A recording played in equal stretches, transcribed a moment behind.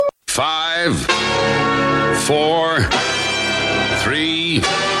5, 4, 3,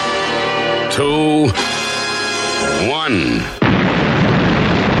 2, 1.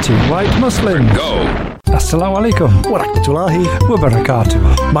 Two white Muslims. Go. Assalamu alaikum. Wa rahmatullahi Wa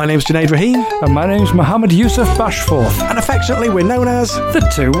barakatuh. My name's Junaid Rahim, And my name's Muhammad Yusuf Bashforth. and affectionately we're known as The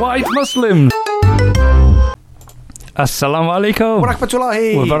Two White Muslims. Assalamu alaikum. Wa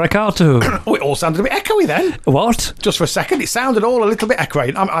rahmatullahi. Wa barakatuh. Oh, it all sounded a bit echoey then. What? Just for a second, it sounded all a little bit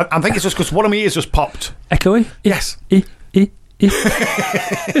echoey. I think it's just because one of my ears just popped. Echoey? Yes.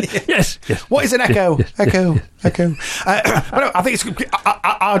 Yes. What is an echo? Yes. Echo. But no, I think it's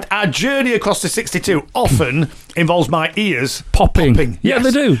our journey across the 62 often involves my ears Popping. Yeah, Yes.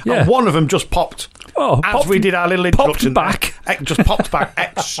 they do, yeah. And one of them just popped. Oh, as popped- we did our little popped introduction. back. Just popped back.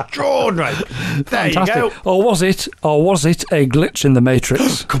 Extraordinary. There Fantastic. you go. Or was it a glitch in the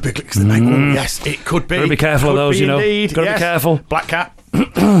Matrix? Could be a glitch in the making. Yes, it could be. Gotta be careful of Could those, be you know. indeed. Gotta be Yes. careful. Black cat.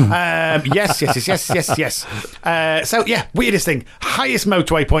 Yes. So yeah, weirdest thing. Highest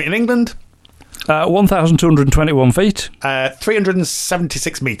motorway point in England. 1,221 feet.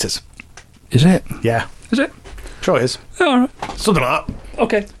 376 metres. Is it? Yeah, Is it? sure it is. All right. Something like that.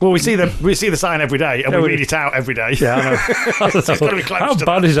 Okay. Well, we see the sign every day, and Yeah, we we- read it out every day. Yeah, I know. It's got to be close How to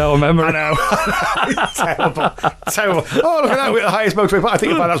bad that. is our memory? I know. Terrible. Oh, look at that. We're the highest motorway point. I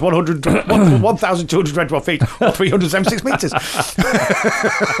think that's 1,221 feet or 376 metres.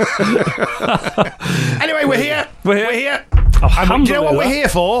 Anyway, we're here. We're here. And do you know what we're here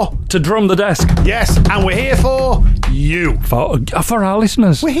for? To drum the desk. Yes, and we're here for you. For our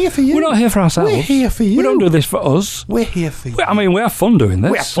listeners. We're here for you. We're not here for ourselves. We're here for you. We don't do this for us. We're here for you. I mean, we have fun doing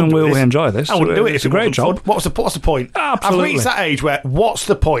this. We have fun and doing we this. enjoy this. I wouldn't do it It's if a great it job. wasn't fun. What's the point? Absolutely. I've reached that age where what's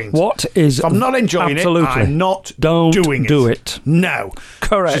the point? What is... If I'm not enjoying absolutely. it, I'm not Don't doing it. do it. No.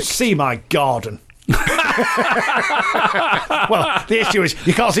 Correct. You should see my garden. Well, the issue is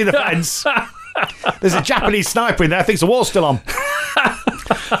you can't see the fence. There's a Japanese sniper in there. Thinks the wall's still on.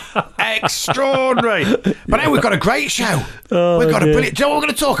 Extraordinary. But now we've got a great show. We've got a dear. brilliant... Do you know what we're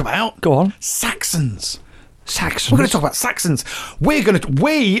going to talk about? Go on. Saxons. Saxons. We're going to talk about Saxons. We are going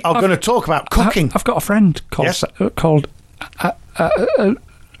to talk about cooking. I've got a friend called... Yes?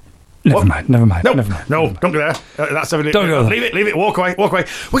 Never mind. No, Never no, mind. don't go there. That's everything. Don't go there. Leave it. Walk away. We're going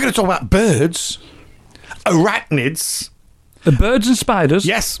to talk about birds, arachnids. The birds and spiders.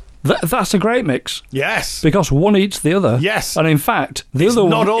 Yes. That's a great mix. Yes. Because one eats the other. Yes. And in fact, the It's other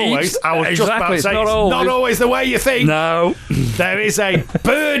not one always. eats... I was just about to it's say, not it's always. not always the way you think. No. There is a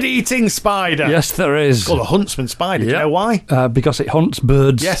bird-eating spider. Yes, there is. It's called a huntsman spider. Do you Yep. know why? Because it hunts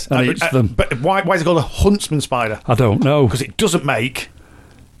birds Yes. and eats them. But why is it called a huntsman spider? I don't know. Because it doesn't make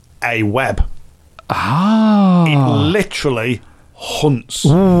a web. Ah. It literally hunts.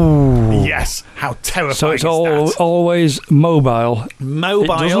 Yes. How terrifying So it's is that? always mobile.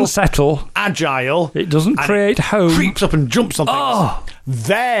 Mobile. It doesn't settle. Agile. It doesn't and create it home. creeps up and jumps on things. Oh.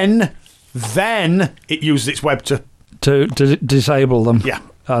 Then it uses its web to To disable them.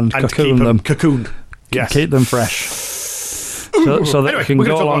 And to cocoon keep them. cocooned. Yes. Keep them fresh. So that Anyway, it can we're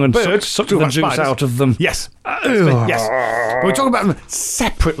go gonna talk along about and birds, suck talk the about juice spiders. out of them. Yes. Yes. But we're talking about them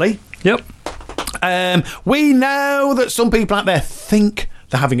separately. Yep. We know that some people out there think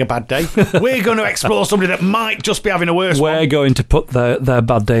they're having a bad day. We're going to explore somebody that might just be having a worse We're one. going to put their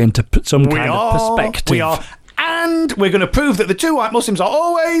bad day into some kind of perspective. We are. And we're going to prove that the two white Muslims are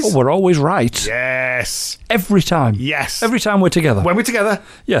always... We're always right. Yes. Every time. Yes. Every time we're together. When we're together.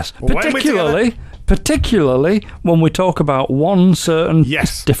 Yes. When we're Particularly when we talk about one certain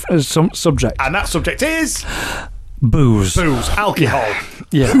Yes. subject. And that subject is... Booze. Booze. Alcohol.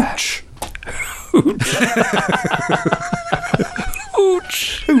 Yeah.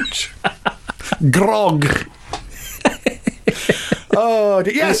 Hooch. Hooch. Grog. Oh,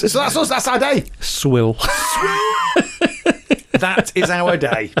 yes. So that's us. That's our day. Swill. That is our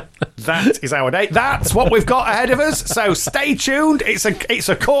day. That is our day. That's what we've got ahead of us. So stay tuned. It's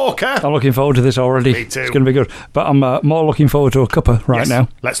a corker. I'm looking forward to this already. Me too. It's going to be good. But I'm more looking forward to a cuppa right Yes, now.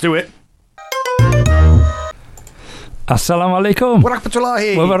 Let's do it. Assalamu alaikum. Wa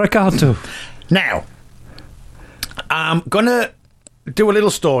rahmatullahi. Wa barakatuh. Now, I'm going to do a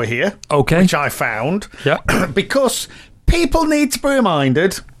little story here. Okay. Which I found. Yeah. Because people need to be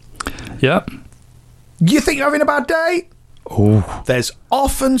reminded. Yeah. You think you're having a bad day? Oh. There's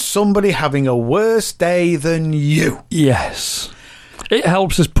often somebody having a worse day than you. Yes. It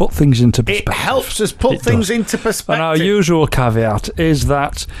helps us put things into It perspective. helps us put It things does. into perspective. And our usual caveat is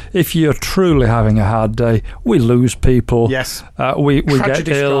that if you're truly having a hard day, we lose people. Yes. We get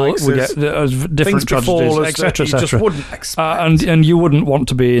Tragedy ill. strikes We us. get different Things befall tragedies, us etc., that you just etc. wouldn't expect. And you wouldn't want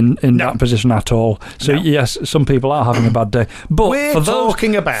to be in No. that position at all. So No. yes, some people are having a bad day. But We're for those,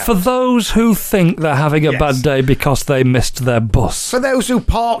 talking about- for those who think they're having a Yes. bad day because they missed their bus. For those who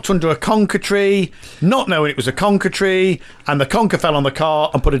parked under a conker tree, not knowing it was a conker tree, and the conker fell on the car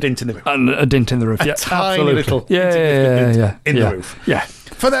and put a dent in the roof. And a dent in the roof. Yeah, tiny absolutely. little yeah, insignificant yeah, in yeah. the roof. Yeah.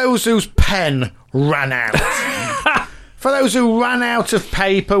 For those whose pen ran out. For those who ran out of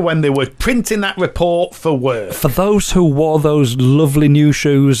paper when they were printing that report for work. For those who wore those lovely new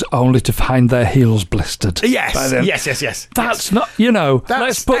shoes only to find their heels blistered. by Yes, them. yes. That's not,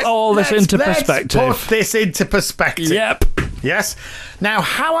 let's put all this into perspective. Let's put this into perspective. Yep. Yes. Now,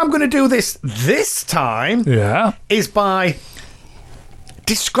 how I'm going to do this time Yeah. is by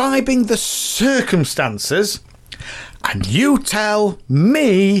describing the circumstances, and you tell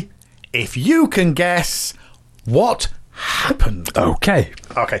me if you can guess what happened. Okay.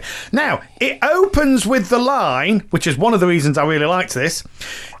 Okay. Now, it opens with the line, which is one of the reasons I really liked this.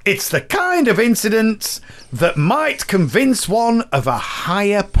 It's the kind of incident that might convince one of a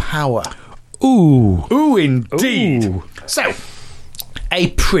higher power. Ooh. Ooh, indeed. Ooh. So, a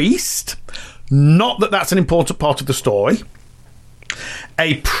priest, not that that's an important part of the story,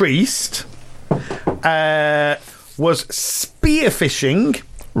 a priest was spearfishing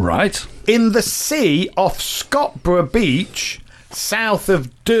Right. in the sea off Scotborough Beach, south of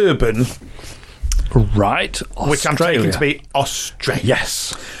Durban, Right. which I'm Australia. taking to be Australia.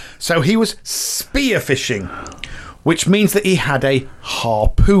 Yes. So he was spearfishing, which means that he had a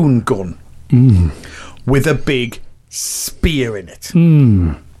harpoon gun with a big spear in it.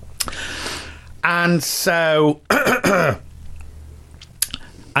 And so,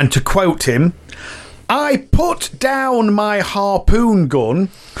 and to quote him, I put down my harpoon gun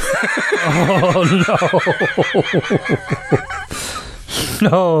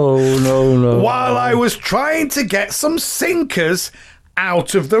No. while I was trying to get some sinkers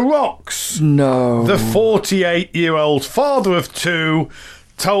out of the rocks. No. The 48-year-old father of two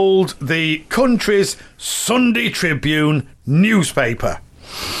told the country's Sunday Tribune newspaper.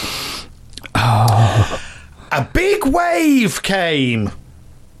 A big wave came.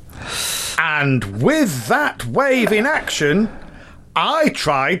 And with that wave in action, I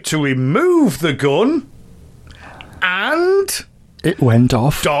tried to remove the gun and... It went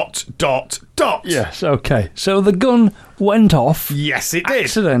off. ... Yes, okay. So the gun went off Yes, it did.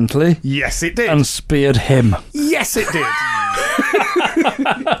 accidentally Yes, it did. and speared him. Yes, it did.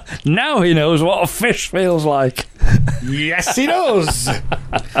 Now he knows what a fish feels like. Yes, he does.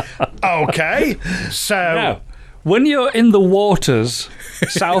 Okay, so... Now, when you're in the waters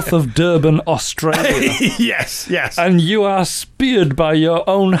south of Durban, Australia, yes. and you are speared by your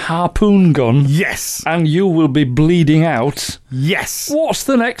own harpoon gun, Yes. and you will be bleeding out, Yes. what's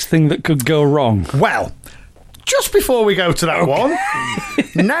the next thing that could go wrong? Well, just before we go to that one,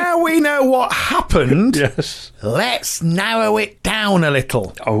 now we know what happened, Yes. let's narrow it down a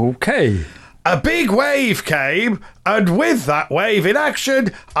little. Okay. A big wave came, and with that wave in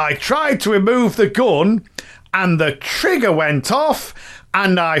action, I tried to remove the gun, and the trigger went off,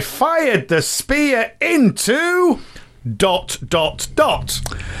 and I fired the spear into... ...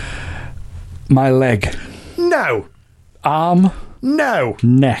 My leg, No. arm, No.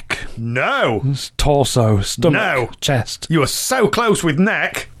 neck, No. torso, stomach, No. chest. You were so close with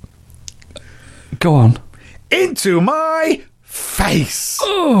neck. Go on. Into my face.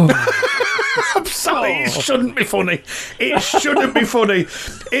 Oh, I'm sorry, it shouldn't be funny. It shouldn't be funny.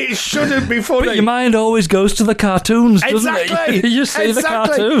 It shouldn't be funny. but your mind always goes to the cartoons, doesn't Exactly. it? You see the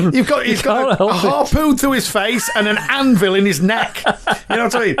cartoon. He's got You a can't help it. harpoon through his face and an anvil in his neck. You know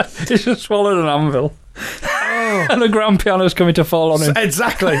what I mean? He's just swallowed an anvil. And a grand piano's coming to fall on him.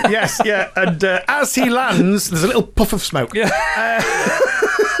 Exactly. Yes. Yeah. And as he lands, there's a little puff of smoke. Yeah.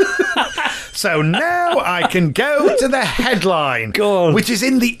 So now I can go to the headline, Go on. which is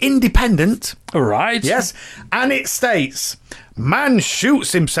in the Independent. Right. Yes, and it states, man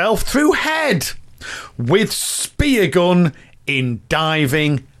shoots himself through head with spear gun in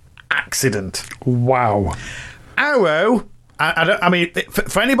diving accident. Wow. Arrow, I mean,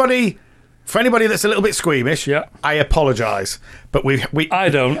 for anybody that's a little bit squeamish, Yeah. I apologise, but we I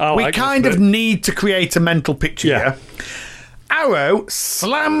don't. I we like this kind of bit. need to create a mental picture Yeah. here. Arrow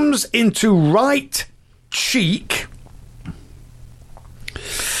slams into right cheek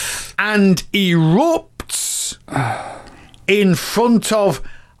and erupts in front of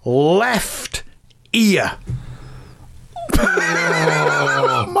left ear.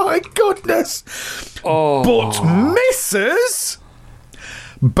 Oh my goodness. Oh. But misses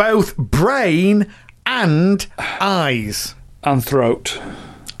both brain and eyes. And throat.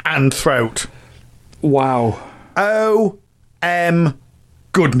 And throat. Wow.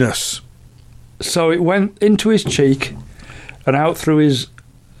 Goodness. So it went into his cheek and out through his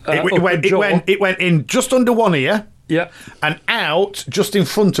It went in just under one ear. Yeah. And out just in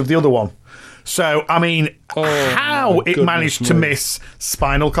front of the other one. So, I mean, how it managed to miss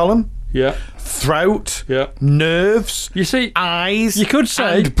spinal column, Yeah. throat, Yeah. nerves, You see, eyes, you could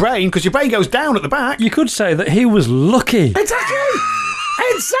say- and brain, because your brain goes down at the back. you could say that he was lucky.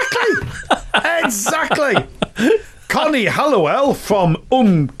 Exactly. Connie Hallowell from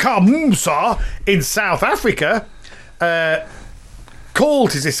Umkamsa in South Africa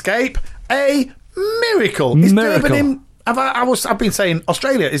called his escape a miracle. Is Miracle. Durban in? I've been saying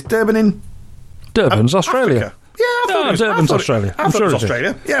Australia. Is Durban in? Durban's Australia. Africa? Yeah, I thought it was Durban's Australia. I thought it was it is.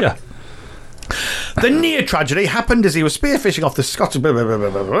 Australia. Yeah. The near tragedy happened as he was spearfishing off the Scottish.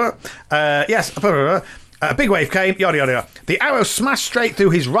 Yes. A big wave came, yada, yada, yada. The arrow smashed straight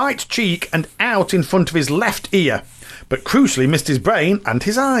through his right cheek and out in front of his left ear, but crucially missed his brain and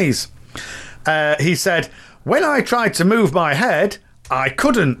his eyes. He said, when I tried to move my head, I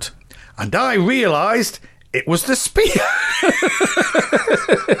couldn't. And I realised it was the spear.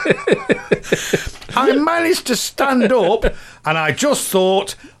 I managed to stand up and I just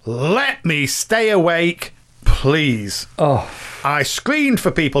thought, let me stay awake, please. Oh. I screamed for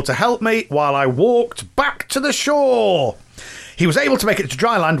people to help me while I walked back to the shore. He was able to make it to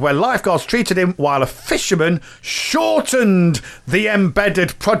dry land where lifeguards treated him while a fisherman shortened the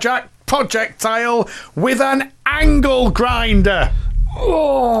embedded projectile with an angle grinder.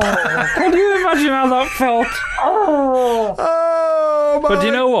 Oh, can you imagine how that felt? Oh my But do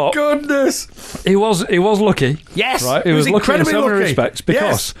you know what? goodness. He was lucky. Yes, Right? he was lucky in incredibly so many lucky. respects because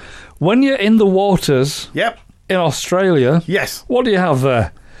Yes. when you're in the waters Yep. in Australia, Yes. what do you have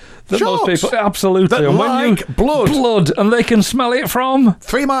there? That Sharks. most people absolutely That and like blood. and they can smell it from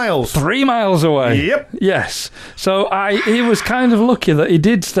 3 miles. 3 miles away. Yep. Yes. So he was kind of lucky that he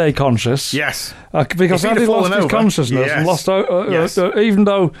did stay conscious. Yes. Because If had he'd he have lost fallen his over, consciousness yes. and lost, Yes. even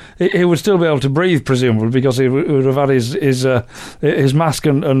though he would still be able to breathe, presumably, because he would have had his mask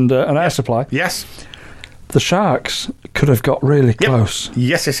and air supply. Yes. The sharks could have got really close.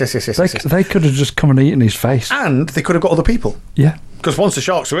 Yes. They could have just come and eaten his face. And they could have got other people. Yeah. Because once the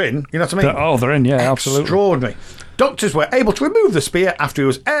sharks are in, you know what I mean? They're in, yeah, absolutely. Extraordinary. Doctors were able to remove the spear after he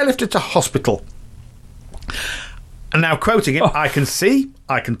was airlifted to hospital. And now quoting him, I can see,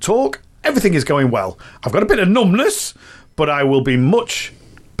 I can talk, everything is going well. I've got a bit of numbness, but I will be much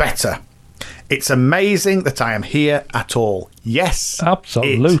better. It's amazing that I am here at all. Yes,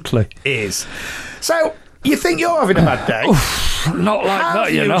 Absolutely. it is. So, you think you're having a bad day? Not like Have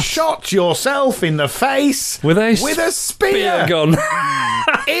that, you you know. shot yourself in the face With a spear gun.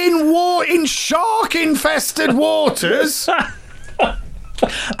 in shark-infested waters,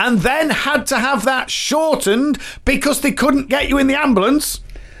 and then had to have that shortened because they couldn't get you in the ambulance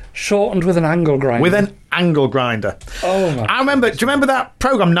Shortened with an angle grinder. with an angle grinder. Oh, my. I remember. Do you remember that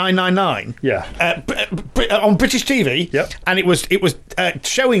program 999? Yeah. On British TV. Yep. And it was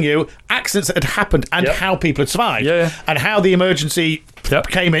showing you accidents that had happened and Yep. how people had survived. Yeah. And how the emergency Yep.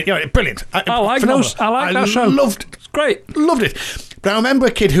 came in. You know, brilliant. I like Phenomenal. those. I like that show. Loved Great. Loved it. But I remember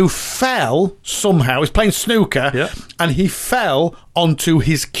a kid who fell somehow. He was playing snooker, Yeah. and he fell onto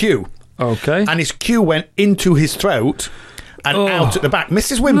his cue. Okay. And his cue went into his throat and out at the back.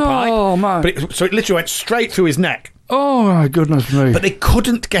 Missed his windpipe. Oh, man. But so it literally went straight through his neck. Oh, my goodness me. But they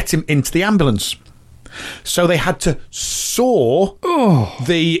couldn't get him into the ambulance. So they had to saw because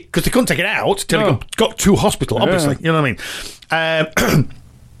they couldn't take it out till No. he got to hospital, obviously. You know what I mean?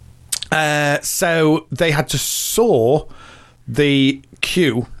 So they had to saw the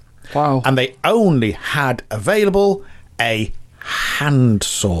cue, Wow. and they only had available a hand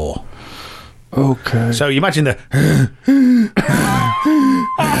saw. Okay. So you imagine the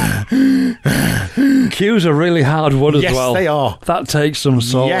Cues are really hard wood as yes, well. they are. That takes some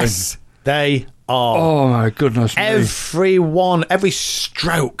sawing. Yes, they are. Oh, my goodness me. Every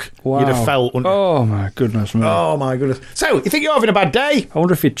stroke you'd have felt. wouldn't you? Oh, my goodness me. Oh my goodness! So you think you're having a bad day? I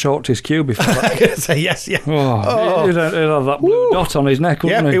wonder if he'd chalked his cue before that. I'm going to say yes, yeah. Oh, he'd have that blue dot on his neck,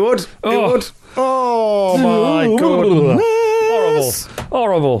 wouldn't Yeah, he? he would. Oh. He would. Oh my goodness!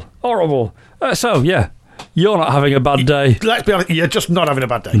 Horrible. So, yeah, you're not having a bad day. Let's be honest, you're just not having a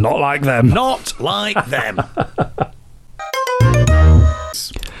bad day. Not like them. Not like them.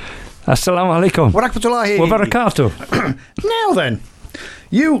 Assalamu alaikum. Wa rahmatullahi Wa barakatuh. Now then,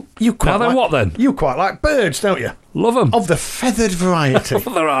 you quite Now then like, what then? You quite like birds, don't you? Love them. of the feathered variety.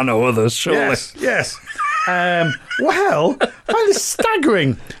 There are no others, surely. Yes. Well, I find this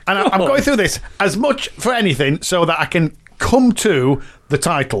staggering. And I'm going through this as much for anything so that I can come to the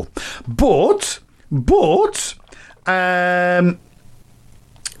title. But,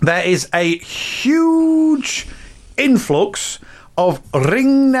 there is a huge influx of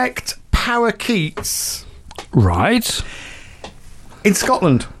ring-necked parakeets Right. in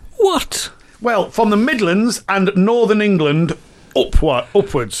Scotland. What? Well, from the Midlands and Northern England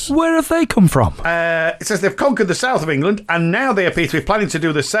upwards. Where have they come from? It says they've conquered the south of England and now they appear to be planning to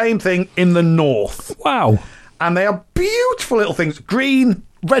do the same thing in the north. Wow. And they are beautiful little things. Green,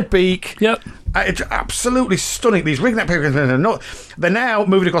 red beak. Yep. It's absolutely stunning. These ring-necked parakeets, they're now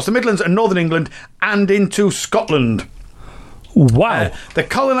moving across the Midlands and Northern England and into Scotland. Wow. They're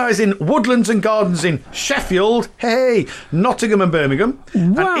colonising woodlands and gardens in Sheffield, Nottingham and Birmingham,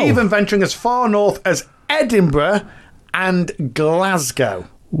 Wow. and even venturing as far north as Edinburgh and Glasgow.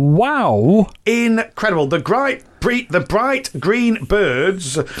 Wow. Incredible. The bright green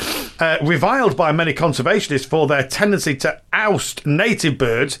birds, reviled by many conservationists for their tendency to oust native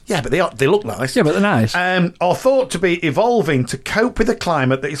birds. Yeah, but they look nice. Yeah, but they're nice. Are thought to be evolving to cope with a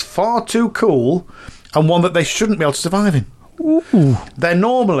climate that is far too cool and one that they shouldn't be able to survive in. Ooh. They're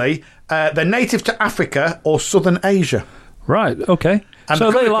normally they're native to Africa or southern Asia. Right, okay. And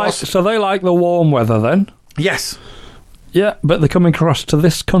So coming they like across- so they like the warm weather then? Yes. Yeah, but they're coming across to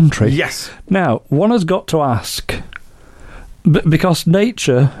this country. Yes. Now, one has got to ask, because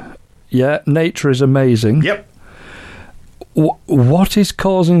nature is amazing. Yep. What is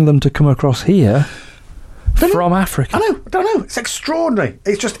causing them to come across here from Africa? I don't know. It's extraordinary.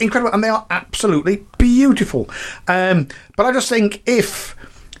 It's just incredible. And they are absolutely beautiful. But I just think if...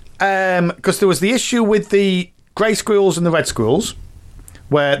 Because there was the issue with the grey squirrels and the red squirrels,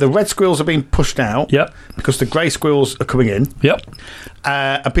 where the red squirrels are being pushed out Yep. because the grey squirrels are coming in. Yep.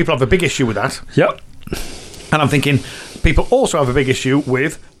 And people have a big issue with that. Yep. And I'm thinking people also have a big issue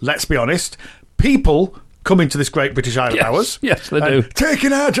with, let's be honest, people coming to this great British Isle of ours. Yes, they and do.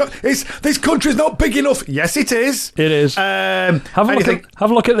 Taking our job. This country's not big enough. Yes, it is. It is. Have Have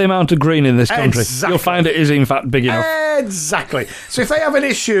a look at the amount of green in this country. Exactly. You'll find it is in fact big enough. Exactly. So if they have an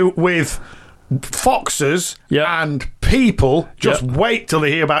issue with foxes Yep. and people, just Yep. wait till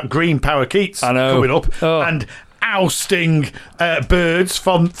they hear about green parakeets I know. coming up Oh. and ousting birds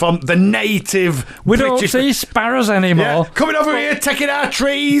from the native We don't British... see sparrows Yeah, anymore. coming over here, taking our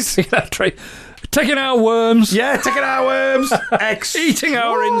trees. Taking our worms. Yeah, taking our worms. Eating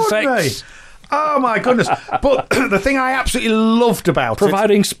our Extraordinary. insects. Oh, my goodness. But the thing I absolutely loved about it...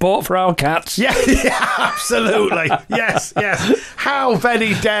 Providing sport for our cats. Yeah, absolutely. Yes. How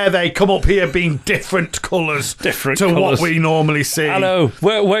very dare they come up here being different colours Different to colours. what we normally see. I know.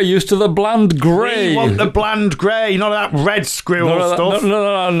 We're used to the bland grey. We want the bland grey, none of that red squirrel None of that- stuff.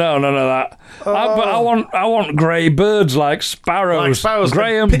 No, none of that. But I want grey birds like sparrows. Like sparrows,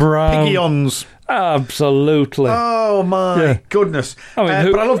 grey and brown. Pigeons. Absolutely. Oh, my Yeah. goodness. I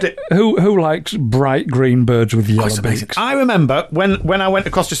mean, but I loved it. Who likes bright green birds with yellow It's amazing. beaks? I remember when I went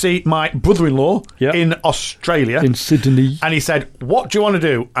across to see my brother-in-law Yeah. in Australia. In Sydney. And he said, "What do you want to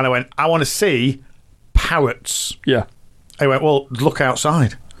do?" And I went, "I want to see parrots." Yeah. He went, "Well, look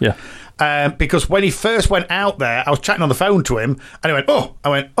outside." Yeah. Because when he first went out there, I was chatting on the phone to him, and he went, "Oh," I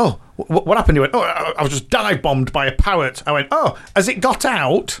went, "Oh, what happened?" He went, "Oh, I was just dive bombed by a parrot." I went, "Oh, has it got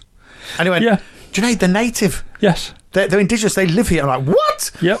out?" And he went, Yeah. "Junaid, they're native. Yes. They're indigenous. They live here." I'm like,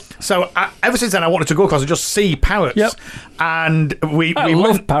 "What?" Yep. So ever since then, I wanted to go across and just see parrots. Yep. And we I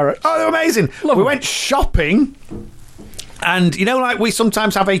love went, parrots. Oh, they're amazing. Love we them. went shopping. And you know, like we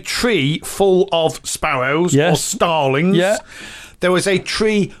sometimes have a tree full of sparrows Yes. or starlings. Yeah. There was a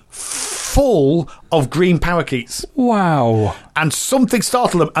tree full of green parakeets, Wow. and something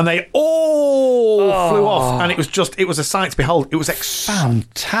startled them, and they all flew off. And it was a sight to behold. It was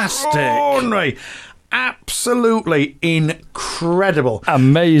Fantastic. extraordinary, absolutely incredible.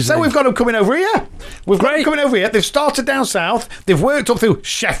 Amazing. So we've got them coming over here. We've got them Great. coming over here. They've started down south. They've worked up through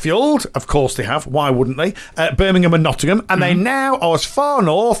Sheffield. Of course they have. Why wouldn't they? Birmingham and Nottingham. And they now are as far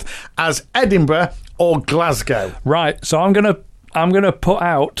north as Edinburgh or Glasgow. Right. So I'm gonna put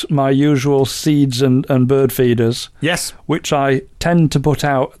out my usual seeds and bird feeders. Yes. Which I tend to put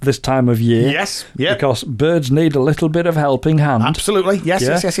out this time of year. Yes. Yep. Because birds need a little bit of helping hand. Absolutely. Yes,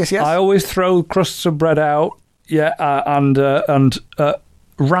 Yeah? yes. I always throw crusts of bread out. Yeah, and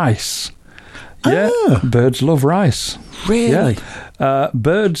rice. Yeah, birds love rice. Really? Yeah.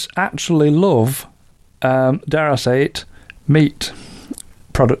 Birds actually love, dare I say it, meat.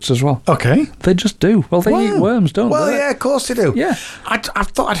 products as well. Okay. They just do. Well, they eat worms, don't Well, they? yeah, of course they do. Yeah. I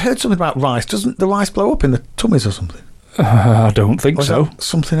thought I'd heard something about rice. Doesn't the rice blow up in the tummies or something? I don't think Or is so. that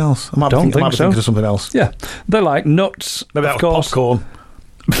something else? I might Don't be think so. thinking of something else. Yeah, they're like nuts. Maybe that of was course. popcorn.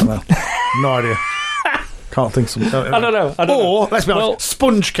 I don't know. No idea. Can't think something. I don't know. Or, let's be honest,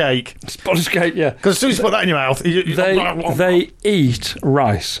 sponge cake. Sponge cake, yeah. Because as soon as you put that in your mouth, They eat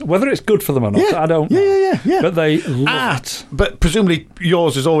rice, whether it's good for them or not. Yeah. I don't know. Yeah. But they love it. But presumably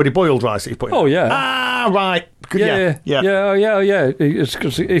yours is already boiled rice that you put in. Oh, yeah. Ah, right. Yeah. It's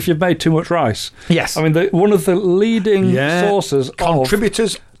 'cause if you've made too much rice. Yes. I mean, one of the leading sources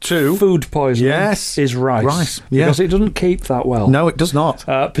Contributors to of food poisoning Yes. is rice. Rice, yeah. Because it doesn't keep that well. No, it does not.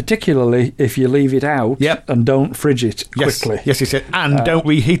 Particularly if you leave it out Yep. and don't fridge it quickly. Yes. And don't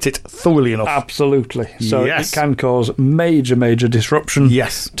reheat it thoroughly enough. Absolutely. So Yes. it can cause major disruption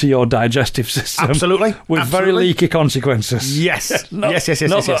Yes. to your digestive system. Absolutely. With very Absolutely. leaky consequences. Yes. Yes. Not Yes.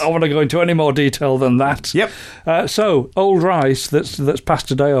 that I want to go into any more detail than that. Yep. So old rice that's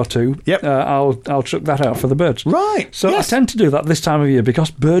past a day or two. Yep. I'll chuck that out for the birds. Right. So yes. I tend to do that this time of year because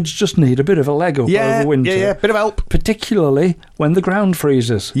birds just need a bit of a leg up over winter. Yeah. Bit of help. Particularly when the ground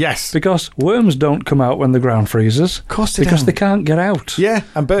freezes. Yes. Because worms don't come out when the ground freezes. Of course they because don't. they can't get out. Yeah,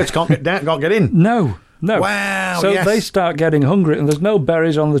 and birds can't get down, can't get in. No. Wow, So yes. they start getting hungry, and there's no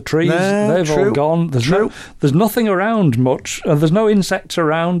berries on the trees. No, They've all true, gone. There's nothing around much. There's no insects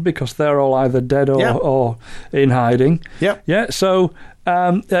around because they're all either dead or in hiding. Yep. Yeah. So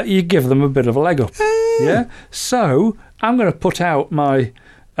you give them a bit of a leg up. Yeah. So I'm going to put out my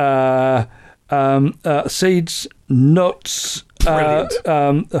seeds, nuts.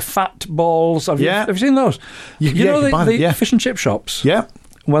 Fat balls. Have you seen those? You know the fish and chip shops. Yeah.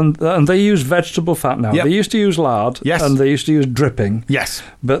 And they use vegetable fat now. Yep. They used to use lard, and they used to use dripping. Yes,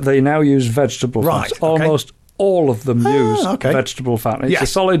 but they now use vegetable fat. Okay. Almost all of them use vegetable fat. It's a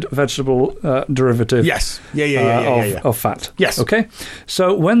solid vegetable derivative. Yes, of fat. Yes. Okay.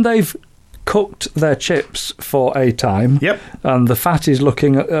 So when they've cooked their chips for a time, and the fat is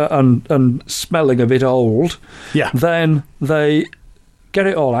looking and smelling a bit old, then they get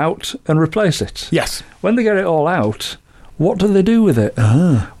it all out and replace it. Yes. When they get it all out, what do they do with it?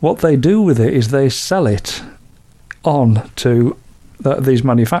 What they do with it is they sell it on to these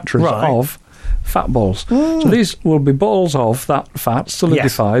manufacturers of fat balls. So these will be balls of that fat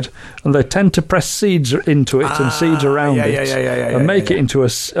solidified, and they tend to press seeds into it and seeds around it and make it into a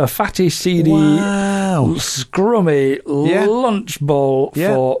fatty, seedy, scrummy lunch ball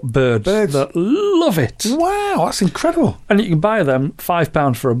for birds that love it. Wow, that's incredible. And you can buy them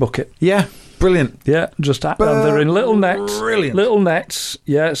 £5 for a bucket. Yeah. Brilliant. Yeah, just and they're in little nets. Brilliant. Little nets.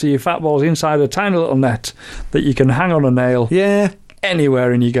 Yeah, so your fat ball's inside a tiny little net that you can hang on a nail. Yeah.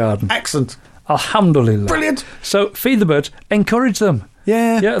 Anywhere in your garden. Excellent. Alhamdulillah. Brilliant. So feed the birds. Encourage them.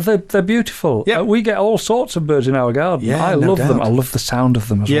 Yeah. Yeah, they're beautiful. Yep. We get all sorts of birds in our garden. Yeah, I love them. I love the sound of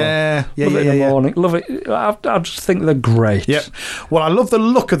them as well. Yeah, love it in the morning. Love it. I just think they're great. Yep. Well, I love the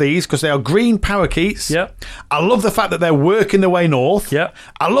look of these because they are green parakeets. Yep. I love the fact that they're working their way north. Yep.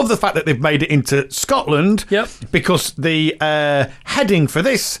 I love the fact that they've made it into Scotland. Yep. Because the heading for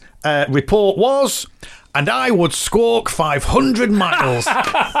this report was, and I would squawk 500 miles.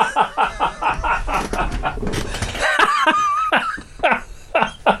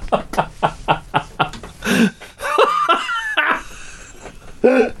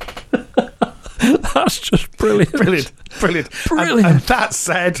 That's just brilliant. Brilliant. And that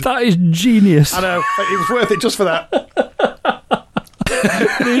said, that is genius. I know, it was worth it just for that.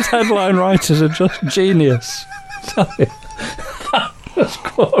 These headline writers are just genius. Let's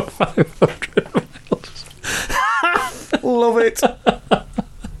quote 500 miles. Love it.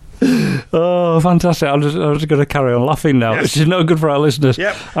 Oh, fantastic. I'm just going to carry on laughing now. Yes. This is no good for our listeners.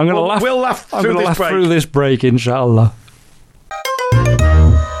 Yep. I'm going to laugh. We'll laugh through this break, inshallah.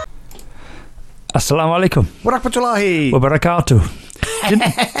 Assalamu alaikum. Wa rahmatullahi wa barakatuh.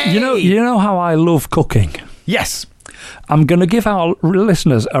 You know how I love cooking? Yes. I'm going to give our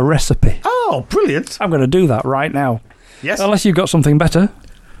listeners a recipe. Oh, brilliant. I'm going to do that right now. Yes. Unless you've got something better.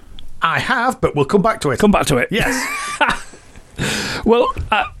 I have, but we'll come back to it. Come back to it. Yes. Well,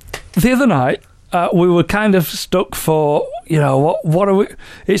 the other night, we were kind of stuck for, what are we...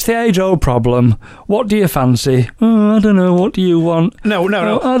 It's the age-old problem. What do you fancy? I don't know. What do you want? No.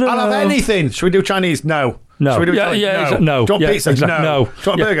 I'll have anything. Should we do Chinese? No. No. Should we do Chinese? No. No. Do you want pizza? Exactly. No. No. Do you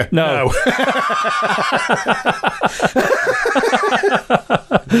want a burger? No.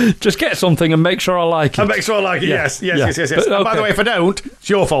 Just get something and make sure I like it. And make sure I like it. Yes. But, And by the way, if I don't, it's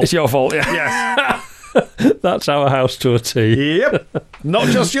your fault. It's your fault, yeah. Yes. That's our house to a T. Yep. Not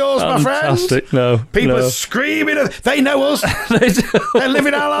just yours, my friend. Fantastic. No. People no. are screaming. They know us. They do. They're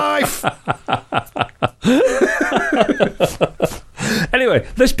living our life. Anyway,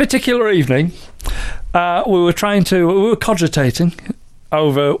 this particular evening, we were cogitating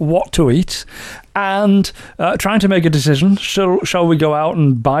over what to eat and trying to make a decision. Shall we go out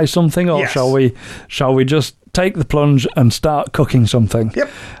and buy something, or Yes. shall we just take the plunge and start cooking something? Yep.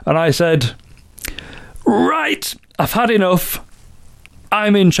 And I said, right, I've had enough.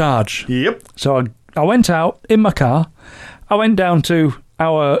 I'm in charge. Yep. So I went out in my car. I went down to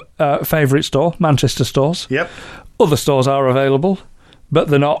our favourite store, Manchester Stores. Yep. Other stores are available, but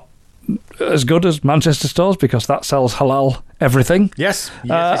they're not as good as Manchester Stores because that sells halal everything. Yes.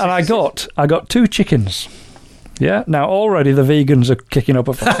 And I got 2 chickens. Yeah. Now already the vegans are kicking up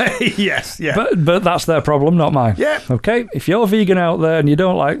a fuss. Yes. Yeah. But that's their problem, not mine. Yeah. Okay. If you're vegan out there and you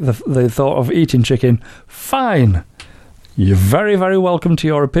don't like the thought of eating chicken, fine. You're very, very welcome to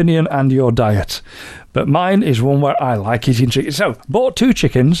your opinion and your diet. But mine is one where I like eating chicken. So, bought 2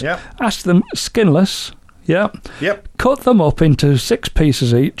 chickens, Yep. asked them skinless, yeah. Yep. Cut them up into 6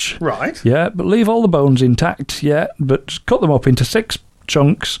 pieces each. Right. Yeah, but leave all the bones intact, yeah, but cut them up into 6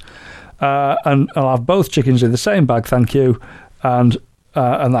 chunks, and I'll have both chickens in the same bag, thank you, and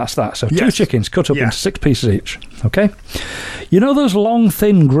that's that. So 2 Yes. chickens cut up Yeah. into 6 pieces each, okay? You know those long,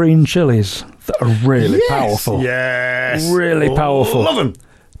 thin green chilies that are really powerful? Yes. Really powerful. Love them.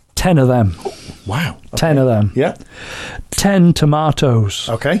 10 of them. Wow. 10 of them. Yeah. 10 tomatoes.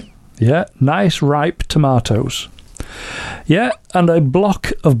 Okay. Yeah, nice ripe tomatoes. Yeah, and a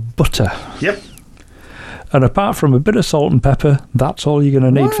block of butter. Yep. And apart from a bit of salt and pepper, that's all you're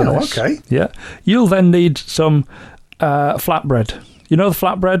going to need for Wow, this. okay. Yeah. You'll then need some flatbread. You know the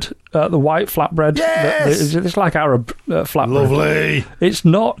flatbread? The white flatbread? Yes! It's like Arab flatbread. Lovely. It's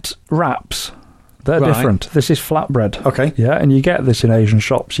not wraps. They're Right. different. This is flatbread. Okay. Yeah, and you get this in Asian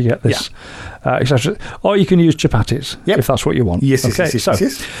shops. You get this, etc. Or you can use chapatis Yep. if that's what you want. Yes, okay, yes. so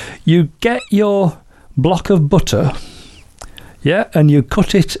you get your block of butter, yeah, and you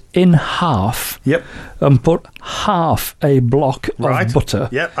cut it in half Yep. and put half a block Right. of butter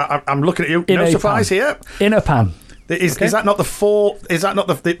Yep. I'm looking at you. In No a surprise pan. here. in a pan. Is Okay. that not the 4? Is that not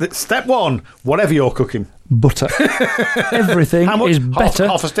the step 1? Whatever you're cooking. Butter. Everything How much? is better.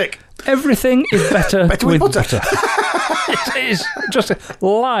 Half a stick. Everything is better, Better with butter. It is just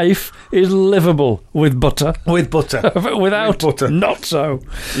life is livable with butter. With butter. Without With butter. not so.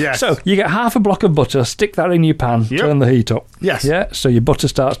 Yes. So you get half a block of butter, stick that in your pan, Yep. turn the heat up. Yes. Yeah. So your butter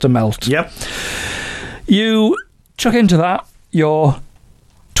starts to melt. Yep. You chuck into that your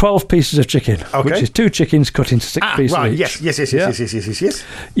 12 pieces of chicken, Okay. which is 2 chickens cut into 6 pieces Right. each. Yes. Yeah. Yes.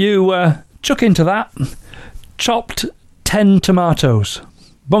 You chuck into that chopped 10 tomatoes,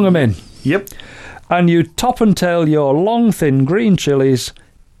 bung them in, Yep. and you top and tail your long, thin green chilies,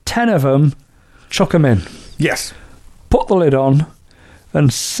 10 of them, chuck them in. Yes. Put the lid on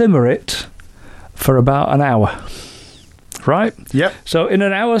and simmer it for about an hour. Right? Yep. So in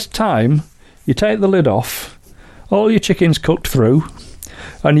an hour's time, you take the lid off, all your chicken's cooked through,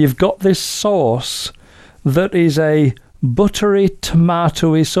 and you've got this sauce that is a buttery,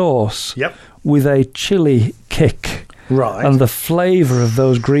 tomatoey sauce Yep. with a chili kick. Right. And the flavour of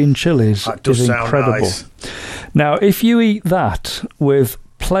those green chilies That does is sound incredible. nice. Now, if you eat that with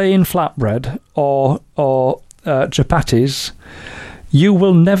plain flatbread or chapatis, you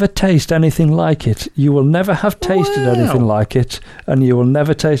will never taste anything like it. You will never have tasted Wow. anything like it, and you will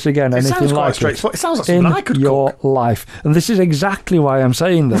never taste again It anything sounds quite like straightforward. it It sounds like in something I could your cook. life. And this is exactly why I'm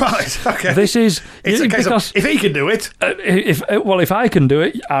saying this. Right. Okay. This is It's a case because of if he can do it. if I can do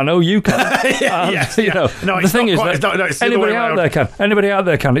it, I know you can. And, Yes, you yeah. know, No, the it's thing not is quite- that it's not- no, it's the other anybody way out around. there can. Anybody out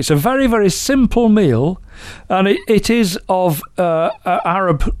there can. It's a very, very simple meal, and it is of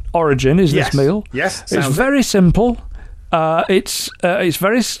Arab origin. Is Yes. this meal? Yes, It's sounds very simple. It's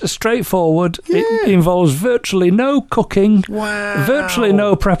very straightforward. It involves virtually no cooking, Wow. virtually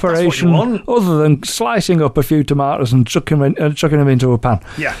no preparation, That's what you want. other than slicing up a few tomatoes and chucking them into a pan.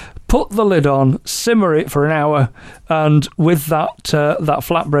 Yeah. Put the lid on, simmer it for an hour, and with that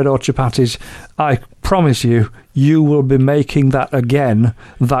flatbread or chapatis, I promise you, you will be making that again.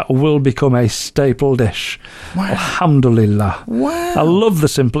 That will become a staple dish. Wow. Alhamdulillah. Wow. I love the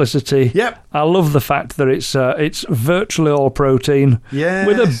simplicity. Yep. I love the fact that it's virtually all protein Yes.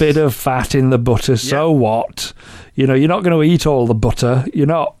 with a bit of fat in the butter. So what? You know, you're not going to eat all the butter. You're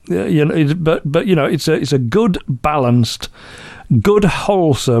not. You know, but you know, it's a good balanced, good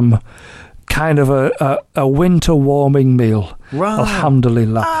wholesome kind of a winter warming meal. Right.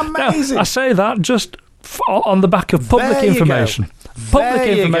 Alhamdulillah. Amazing. Now, I say that just on the back of public There you information. go. Public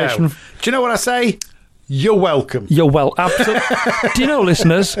There you information. go. Do you know what I say? You're welcome. You're well. Absolutely. Do you know,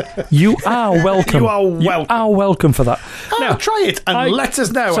 listeners? You are welcome. You are welcome. You are welcome for that. Now, try it and let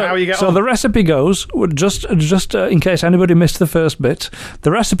us know how you get on. So the recipe goes, just in case anybody missed the first bit,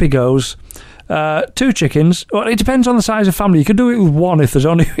 the recipe goes 2 chickens. Well, it depends on the size of family. You could do it with one if there's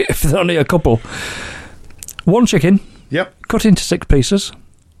only a couple. 1 chicken. Yep. Cut into 6 pieces.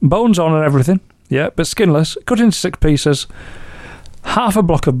 Bones on and everything. Yeah, but skinless. Cut into 6 pieces. Half a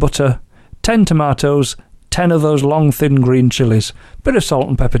block of butter. 10 tomatoes. 10 of those long, thin green chilies. Bit of salt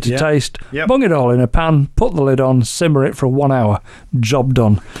and pepper to taste. Yep. Bung it all in a pan. Put the lid on. Simmer it for 1 hour. Job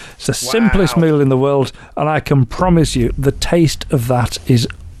done. It's the simplest meal in the world, and I can promise you the taste of that is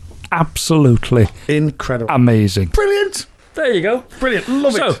absolutely incredible, amazing. Brilliant. There you go. Brilliant.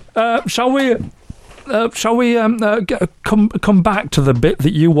 Love it. So, shall we come back to the bit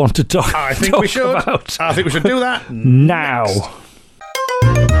that you want to talk about? I think we should. I think we should do that now.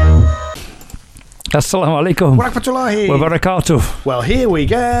 Assalamu alaikum. Wa rahmatullahi wa barakatuh. Well, here we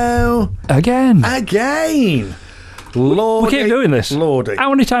go. Again. Lordy. We keep doing this. Lordy. How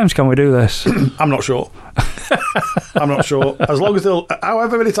many times can we do this? I'm not sure. I'm not sure. As long as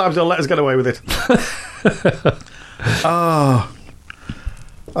however many times they'll let us get away with it.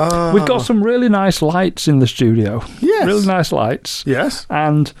 We've got some really nice lights in the studio. Yes. Really nice lights. Yes.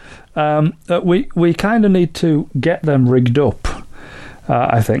 And we kind of need to get them rigged up,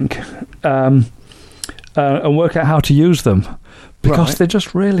 I think, and work out how to use them. Because they're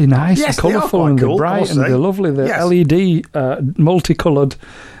just really nice and colourful, and they're bright and they're lovely. They're LED, multicoloured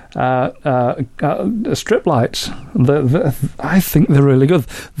strip lights. I think they're really good.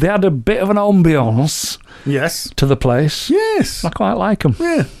 They add a bit of an ambiance to the place. Yes. I quite like them.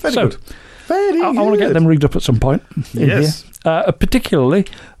 Yeah, very good. Very good. I want to get them rigged up at some point in here. Particularly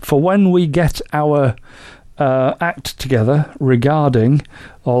for when we get our act together regarding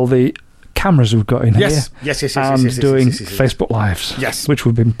all the cameras we've got in here. Yes. And doing Facebook Lives. Yes. Which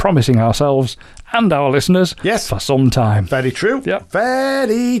we've been promising ourselves and our listeners for some time. Very true. Yep.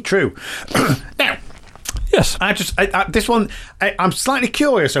 Very true. Now, yes. This one, I'm slightly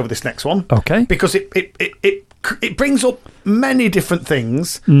curious over this next one. Okay. Because it brings up many different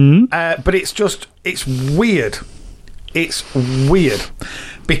things, but it's weird. It's weird.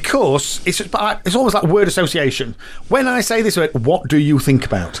 Because it's almost like word association. When I say this word, what do you think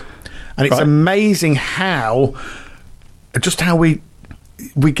about? And it's amazing how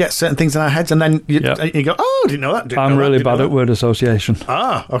we get certain things in our heads, and then you go, "Oh, I didn't know that." I'm really bad at word association.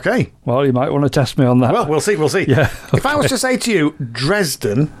 Ah, okay. Well, you might want to test me on that. Well, we'll see. Yeah. Okay. If I was to say to you,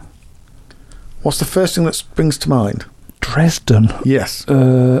 Dresden, what's the first thing that springs to mind? Dresden? Yes.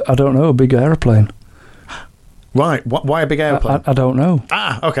 I don't know. A big aeroplane. Right. Why a big airplane? I don't know.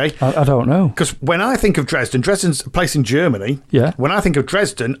 Ah, okay. I don't know. Because when I think of Dresden, Dresden's a place in Germany. Yeah. When I think of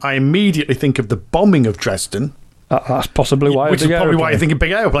Dresden, I immediately think of the bombing of Dresden. That's possibly why. Which is probably why you think of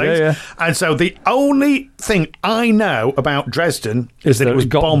big airplanes. Yeah. And so the only thing I know about Dresden is that it was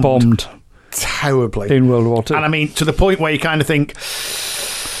bombed terribly in World War II. And I mean, to the point where you kind of think,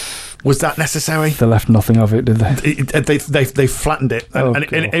 was that necessary? They left nothing of it, did they? They flattened it. And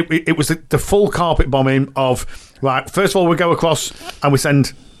it was the full carpet bombing of, right, first of all, we go across and we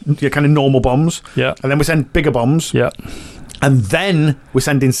send kind of normal bombs. Yeah. And then we send bigger bombs. Yeah. And then we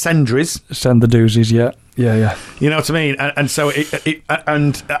send incendiaries. Send the doozies, yeah. Yeah. You know what I mean? And so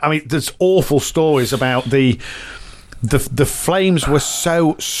I mean, there's awful stories about the flames were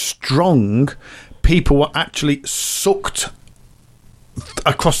so strong, people were actually sucked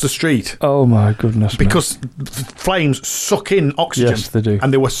across the street. Oh my goodness! Because flames suck in oxygen. Yes, they do.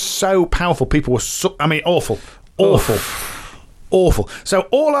 And they were so powerful. People were awful. So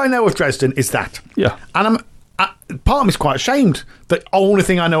all I know of Dresden is that. Yeah. And part of me is quite ashamed that the only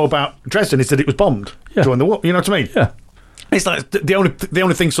thing I know about Dresden is that it was bombed during the war. You know what I mean? Yeah. It's like the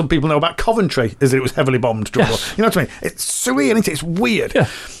only thing some people know about Coventry is that it was heavily bombed during the war. You know what I mean? It's surreal, isn't it? It's weird. Yeah.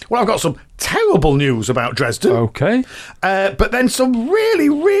 Well, I've got some terrible news about Dresden. Okay. But then some really,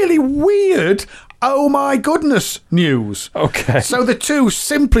 really weird, oh my goodness news. Okay. So the two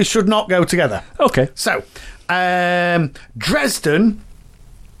simply should not go together. Okay. So, Dresden,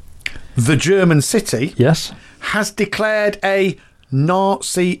 the German city, yes, has declared a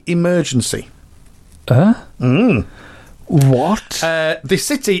Nazi emergency. What? The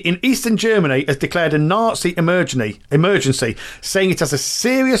city in eastern Germany has declared a Nazi emergency, saying it has a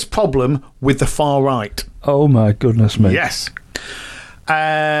serious problem with the far right. Oh my goodness me! Yes.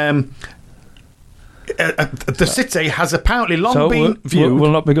 The city has apparently long been viewed.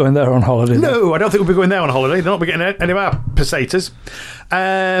 We'll not be going there on holiday. No, I don't think we'll be going there on holiday. They're not be getting any of our pesetas.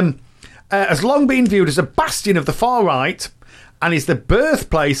 Has long been viewed as a bastion of the far right, and is the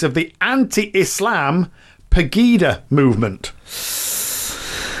birthplace of the anti-Islam Pegida movement.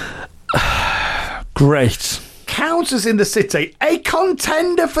 Great. Counts as in the city a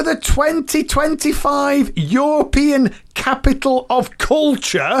contender for the 2025 European Capital of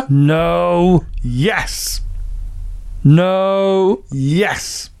Culture. No. Yes. No.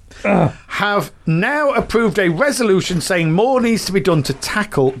 Yes. Have now approved a resolution saying more needs to be done to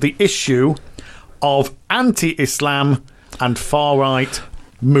tackle the issue of anti-Islam and far-right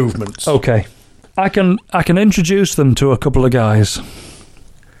movements. Okay. I can introduce them to a couple of guys.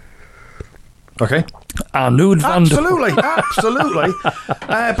 Okay. Arnoud van der Absolutely.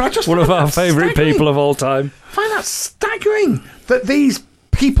 But I just one find of our that favourite staggering. people of all time. I find that staggering that these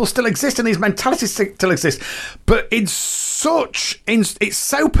people still exist and these mentalities still exist. But it's so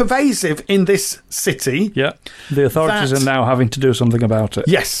pervasive in this city. Yeah. The authorities That- are now having to do something about it.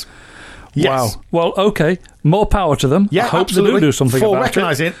 Yes. Wow. Well, okay. More power to them. Yeah, I hope absolutely. they do something for about it.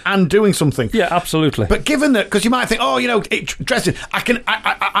 recognising it and doing something. Yeah, absolutely. But given that, because you might think, Dresden,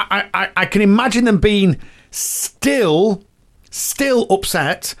 I can imagine them being still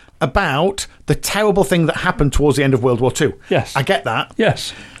upset about the terrible thing that happened towards the end of World War II. Yes. I get that.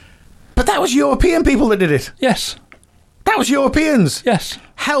 Yes. But that was European people that did it. Yes. That was Europeans. Yes.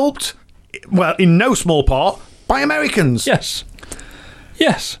 Helped, well, in no small part, by Americans. Yes.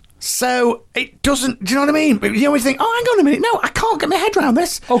 Yes. So it doesn't. Do you know what I mean? You always think, "Oh, hang on a minute. No, I can't get my head around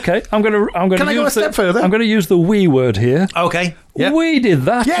this." Okay, I'm going to Can I go a step further? I'm going to use the we word here. Okay. Yep. We did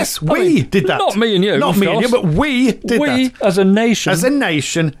that. Yes, I we mean, did that. Not me and you. Not of me and you, course. but we did we, that. as a nation. As a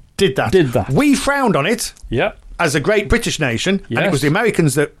nation, did that. Did that. We frowned on it Yeah. as a great British nation, and it Yes. was the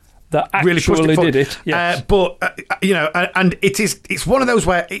Americans that That really pushed actually it forward. did it. Yes. And it's one of those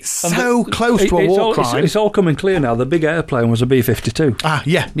where it's so close to a it's war all, crime. It's all coming clear now. The big airplane was a B-52.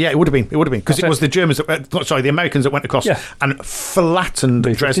 Yeah, it would have been. It would have been because it That's was the Germans the Americans that went across Yeah. and flattened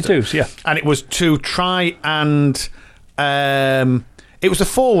Dresden. B-52s, yeah. And it was to try and it was a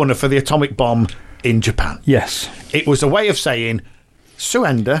forerunner for the atomic bomb in Japan. Yes. It was a way of saying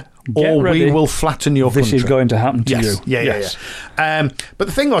surrender, Get or ready. we will flatten your This country. is going to happen to Yes. you. Yeah. Yes. But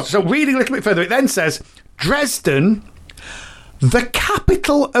the thing was, so reading a little bit further, it then says Dresden, the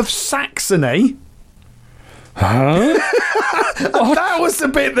capital of Saxony. Huh? That was the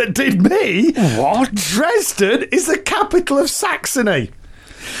bit that did me. What? Dresden is the capital of Saxony.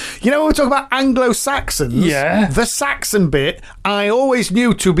 You know, when we talk about Anglo-Saxons, Yeah. the Saxon bit, I always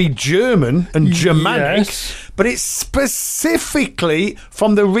knew to be German and Germanic, Yes. but it's specifically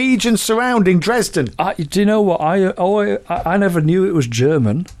from the region surrounding Dresden. Do you know what? I never knew it was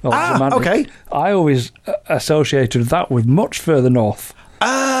German. Or Germanic. Okay. I always associated that with much further north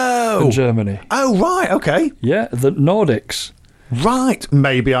Oh. than Germany. Oh, right, okay. Yeah, the Nordics. Right.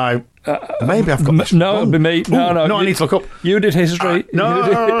 Maybe I've got this No, wrong. it'd be me. No, Ooh, no. I need to look up. You did history.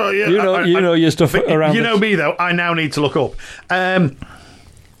 No, you know your stuff but around. You know this. me though. I now need to look up.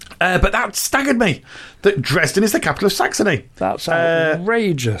 But that staggered me that Dresden is the capital of Saxony. That's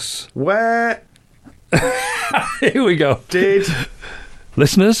outrageous. Where Here we go, did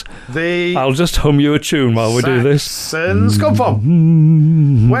listeners. the I'll just hum you a tune while we do this. Saxons come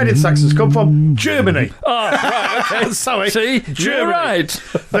from? Where did Saxons come from? Germany. Oh, right, okay. Sorry. See, Germany. you're right.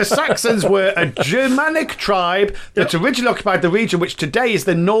 The Saxons were a Germanic tribe that originally occupied the region which today is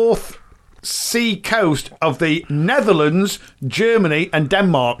the North Sea coast of the Netherlands, Germany, and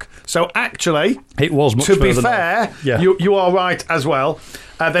Denmark. So actually, It was much to be further fair, north. Yeah. you are right as well.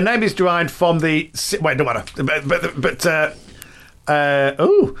 The name is derived from the wait, no matter,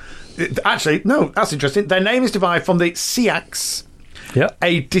 actually no, that's interesting. Their name is derived from the seax, Yeah.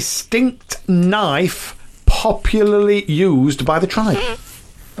 a distinct knife popularly used by the tribe.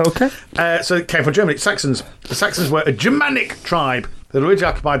 Okay. So it came from Germany. Saxons. The Saxons were a Germanic tribe that originally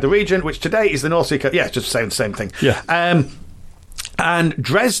occupied the region, which today is the North Sea coast. Yeah, it's just the same thing. Yeah. And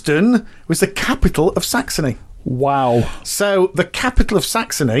Dresden was the capital of Saxony. Wow. So the capital of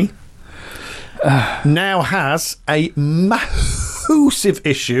Saxony now has a massive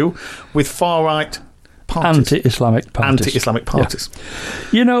issue with far-right parties. Anti-Islamic parties. Anti-Islamic parties.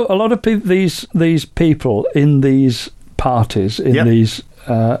 Yeah. You know, a lot of these people in these parties, in Yep. these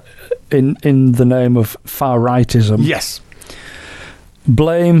in the name of far rightism, Yes.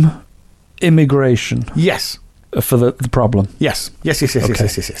 blame immigration Yes. for the problem. Yes. Yes. Okay.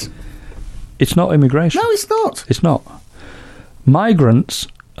 Yes. It's not immigration. No, it's not. It's not. Migrants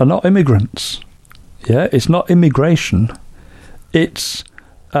are not immigrants. Yeah, it's not immigration. It's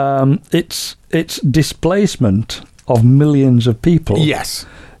displacement of millions of people. Yes.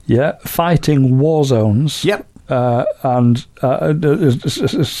 Yeah, fighting war zones. Yep. and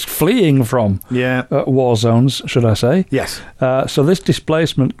fleeing from war zones, should I say? Yes. So this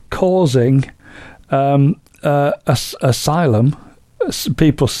displacement causing asylum,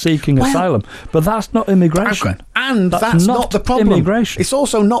 people seeking asylum, but that's not immigration, and that's not the problem. Immigration. It's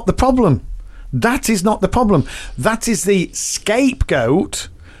also not the problem. That is not the problem. That is the scapegoat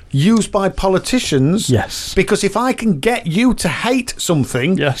used by politicians. Yes. Because if I can get you to hate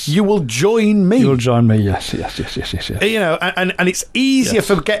something, you will join me. You'll join me. Yes. You know, and it's easier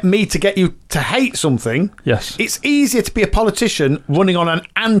for me to get you to hate something. Yes. It's easier to be a politician running on an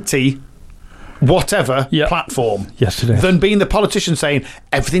anti-whatever platform. Yes, it is. Than being the politician saying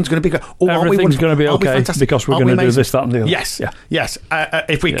everything's going to be good. Everything's going to be okay because we're going to do this, that, and the other. Yes. Yes.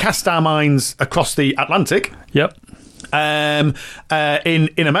 If we cast our minds across the Atlantic. Yep. In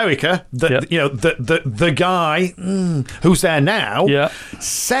America, the guy who's there now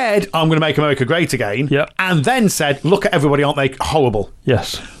said, "I'm going to make America great again," and then said, "Look at everybody, aren't they horrible?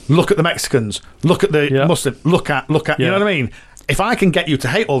 Yes. Look at the Mexicans. Look at the Muslim. Look at. You know what I mean? If I can get you to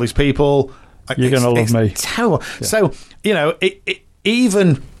hate all these people, you're going to love me." Terrible. Yeah. So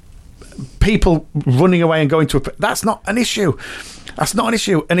even people running away and going to that's not an issue. That's not an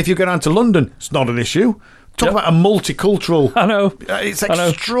issue. And if you go down to London, it's not an issue. Talk about a multicultural. I know. It's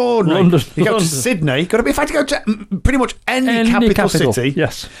extraordinary. London, you go to Sydney. In fact, you go to pretty much any capital city.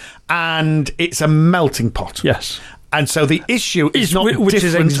 Yes. And it's a melting pot. Yes. And so the issue is not which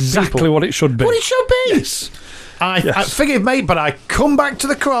different is exactly people. what it should be. What it should be. Yes. I forgive me, but I come back to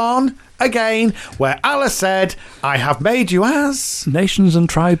the Quran again, where Allah said, "I have made you as nations and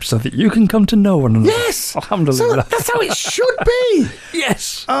tribes so that you can come to know one another." Yes. Alhamdulillah. So that's how it should be.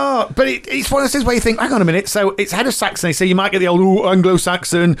 Yes. But it's one of those things where you think, hang on a minute, so it's head of Saxony, so you might get the old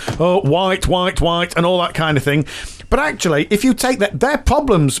Anglo-Saxon, white, and all that kind of thing. But actually, if you take that, their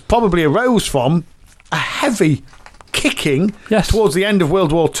problems probably arose from a heavy kicking towards the end of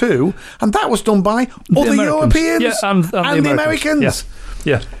World War II, and that was done by other Europeans and the Americans.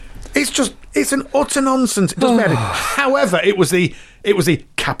 Yeah. It's an utter nonsense. It doesn't matter. However, it was the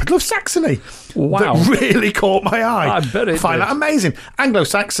capital of Saxony that really caught my eye. I bet it I find that amazing.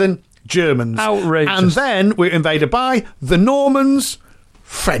 Anglo-Saxon, Germans. Outrageous. And then we're invaded by the Normans,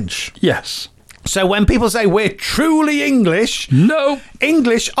 French. Yes. So when people say we're truly English, no.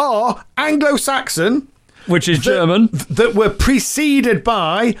 English are Anglo-Saxon, which is German, that were preceded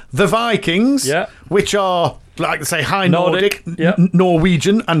by the Vikings, which are, like they say, High Nordic,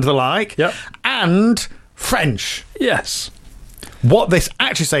 Norwegian and the like, and French. Yes. What this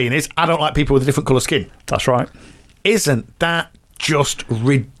actually saying is, I don't like people with a different colour skin. That's right. Isn't that just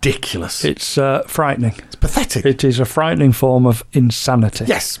ridiculous? It's frightening. It's pathetic. It is a frightening form of insanity.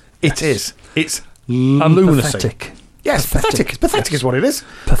 Yes, it is. It's lunacy. Pathetic. Yes, pathetic. Pathetic is what it is.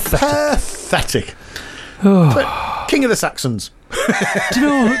 Pathetic. But King of the Saxons.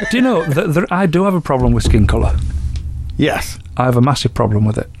 Do you know that I do have a problem with skin colour? Yes. I have a massive problem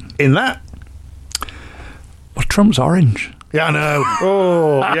with it. In that? Well, Trump's orange. Yeah, I know.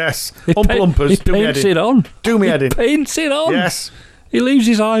 Oh, yes. He Umplumpers. Do me head in. It on. Do me head in. Paints it on. Yes. He leaves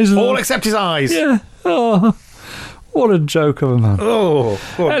his eyes. All except his eyes. Yeah. Oh, what a joke of a man. Oh.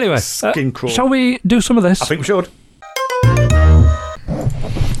 Anyway, skin crawl. Shall we do some of this? I think we should.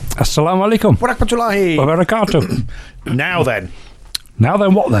 Assalamu alaikum. Wa rahmatullahi wa barakatuh. Now then,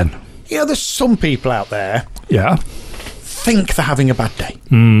 what then? You know, there's some people out there think they're having a bad day.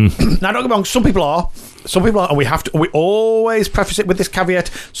 Now, don't get me wrong, some people are, and we always preface it with this caveat.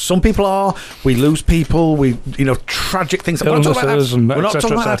 Some people are, we lose people, tragic things. Illnesses and We're not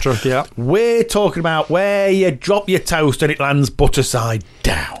talking about that. Yeah. We're talking about where you drop your toast and it lands butter side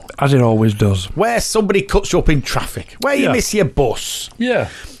down. As it always does. Where somebody cuts you up in traffic. Where you miss your bus. Yeah.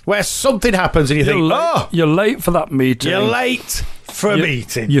 Where something happens and you think, you're late for that meeting. You're late for a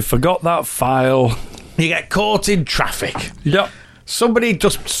meeting. You forgot that file. You get caught in traffic. Yep. Somebody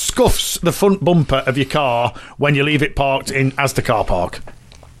just scuffs the front bumper of your car when you leave it parked in Asda car park.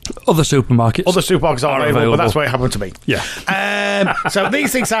 Other supermarkets are available, but that's where it happened to me. Yeah. So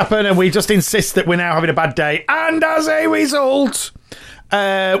these things happen and we just insist that we're now having a bad day. And as a result,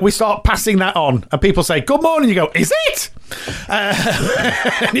 we start passing that on. And people say, good morning. You go, is it?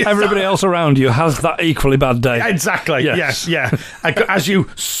 Everybody else around you has that equally bad day. Exactly. Yes. Yeah. As you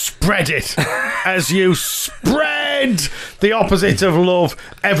spread it. spread the opposite of love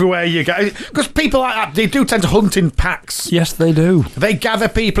everywhere you go. Because people like that, they do tend to hunt in packs. Yes, they do. They gather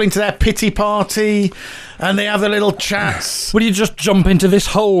people into their pity party and they have their little chats. Will you just jump into this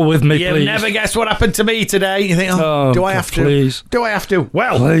hole with me, You'll please? never guess what happened to me today. You think, do I have to? Please. Do I have to?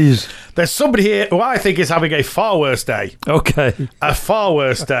 Well, Please. there's somebody here who I think is having a far worse day. Okay. A far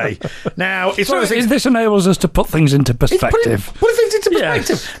worse day. Now, it's So one of those things. this enables us to put things into perspective. Putting things into Yes.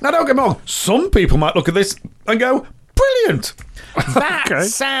 perspective. Now, don't get me wrong. Some people might look at this and go, brilliant. That Okay.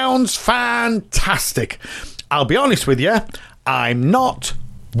 sounds fantastic. I'll be honest with you, I'm not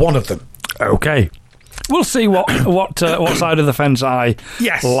one of them. Okay. We'll see what side of the fence I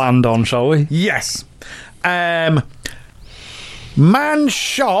Yes. land on, shall we? Yes. Man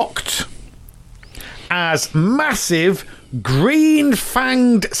shocked as massive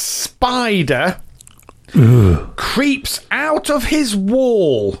green-fanged spider creeps out of his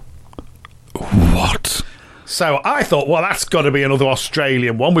wall. What? So I thought, well, that's got to be another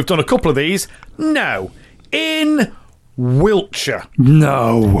Australian one. We've done a couple of these. No. In Wiltshire.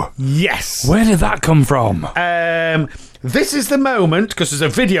 No. Yes. Where did that come from? This is the moment, because there's a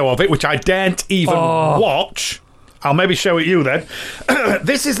video of it, which I daren't even watch. I'll maybe show it you then.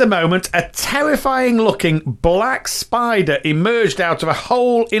 This is the moment a terrifying-looking black spider emerged out of a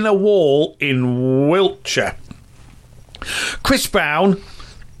hole in a wall in Wiltshire. Chris Brown,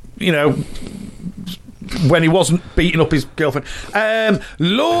 you know, when he wasn't beating up his girlfriend.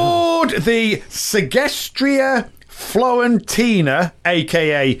 Lord the Segestria florentina,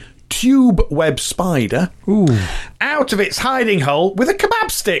 a.k.a. tube web spider, out of its hiding hole with a kebab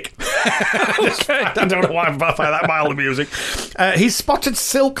stick. I don't know why I find that mildly amusing. He spotted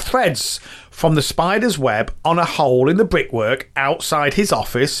silk threads from the spider's web on a hole in the brickwork outside his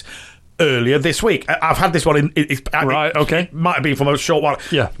office earlier this week. I've had this one Right, okay. It might have been from a short while.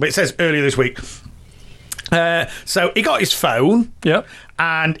 Yeah. But it says earlier this week. So he got his phone. Yep.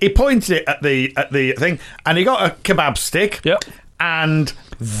 And he pointed it at the thing, and he got a kebab stick. Yep. And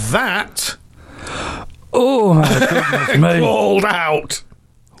that Oh, my goodness me. crawled out.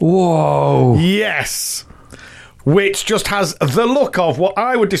 Whoa. Yes. Which just has the look of what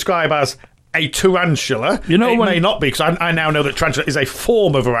I would describe as a tarantula. You know, it when- may not be, because I now know that tarantula is a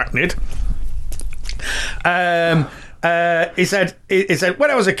form of arachnid. He said,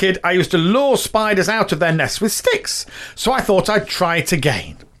 when I was a kid, I used to lure spiders out of their nests with sticks. So I thought I'd try it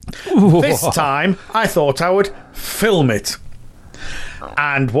again. This time, I thought I would film it.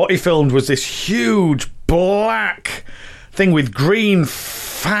 And what he filmed was this huge black thing with green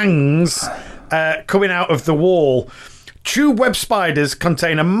fangs coming out of the wall. Tube web spiders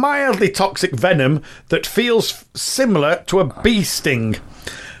contain a mildly toxic venom that feels similar to a bee sting.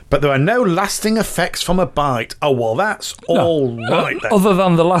 But there are no lasting effects from a bite. Oh, well, that's all right then. Other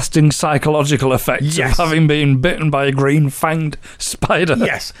than the lasting psychological effects Yes. of having been bitten by a green-fanged spider.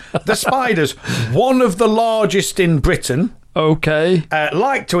 Yes. The spiders, one of the largest in Britain, Okay.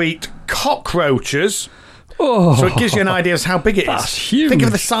 like to eat cockroaches. Oh, So it gives you an idea of how big it is. That's huge. Think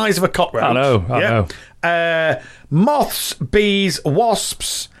of the size of a cockroach. I know, I know. Moths, bees,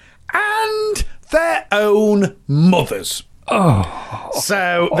 wasps, and their own mothers. Oh.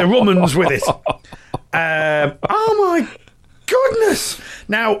 So the woman's with it. Oh my goodness!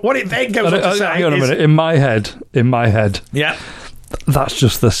 Now, what it then goes on to say hang on a is, minute. In my head, yeah, that's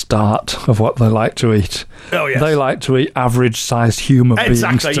just the start of what they like to eat. Oh, yes. They like to eat average-sized human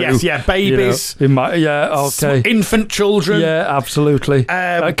Exactly, beings too. yes, yeah, babies. You know, okay. infant children. Yeah, absolutely.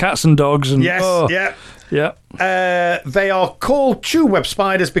 Cats and dogs and Yes, yeah. They are called tube web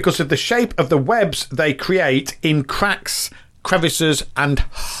spiders because of the shape of the webs they create in cracks, crevices, and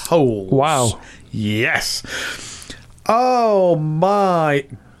holes. Wow. Yes. Oh my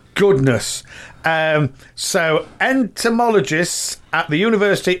goodness. So entomologists at the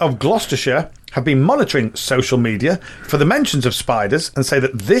University of Gloucestershire have been monitoring social media for the mentions of spiders and say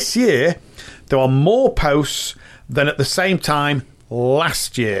that this year there are more posts than at the same time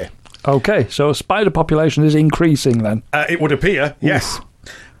last year. Okay, so spider population is increasing then. It would appear, yes.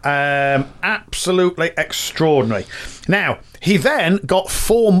 Absolutely extraordinary. Now, he then got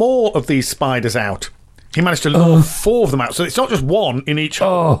 4 more of these spiders out. He managed to lure 4 of them out. So it's not just one in each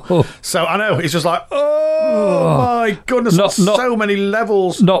hole. So I know, it's just like, oh my goodness, on so many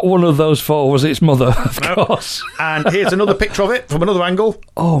levels. Not one of those 4 was its mother, of course. And here's another picture of it from another angle.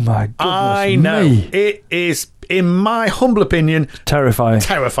 Oh my goodness I know. me. It is, in my humble opinion,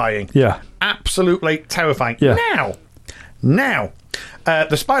 Terrifying. Yeah. Absolutely terrifying. Yeah. Now,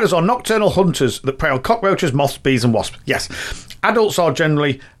 the spiders are nocturnal hunters that prey on cockroaches, moths, bees, and wasps. Yes. Adults are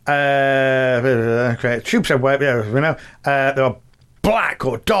generally tube web. Yeah, we know. There are black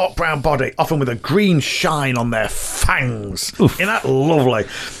or dark brown body, often with a green shine on their fangs. Isn't that lovely?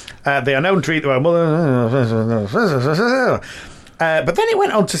 They are known to eat their own mother. But then it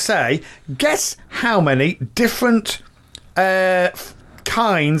went on to say, guess how many different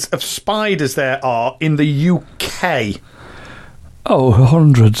kinds of spiders there are in the UK? Oh,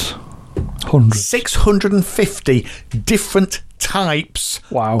 hundreds. 650 different types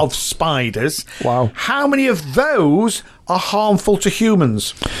of spiders. Wow. How many of those are harmful to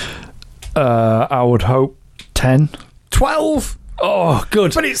humans? I would hope 10. 12. Oh,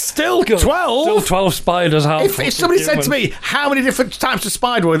 good. But it's still good. 12. Still 12 spiders harmful. If somebody said to me, how many different types of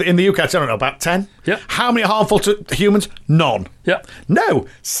spider were in the UK? I don't know, about 10. Yep. How many are harmful to humans? None. Yep. No,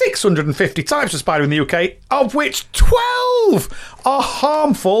 650 types of spider in the UK, of which 12 are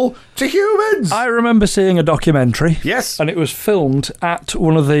harmful to humans. I remember seeing a documentary. Yes. And it was filmed at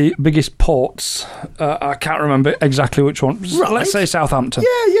one of the biggest ports. I can't remember exactly which one. Right. Let's say Southampton.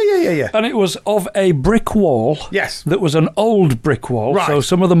 Yeah. And it was of a brick wall. Yes. That was an old brick wall. Right. So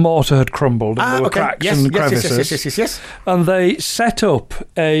some of the mortar had crumbled and there were cracks and crevices. Yes. And they set up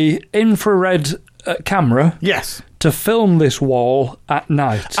a infrared camera. Yes. To film this wall at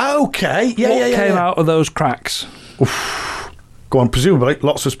night. Okay. What came out of those cracks? Go on, presumably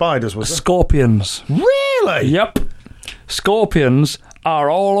lots of spiders, was there? Scorpions. Really? Yep. Scorpions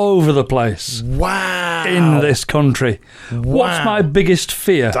are all over the place. Wow. In this country. Wow. What's my biggest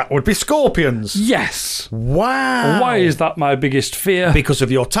fear? That would be scorpions. Yes. Wow. Why is that my biggest fear? Because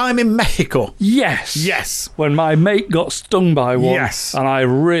of your time in Mexico. Yes. When my mate got stung by one. Yes. And I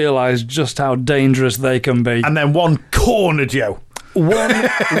realised just how dangerous they can be. And then one cornered you.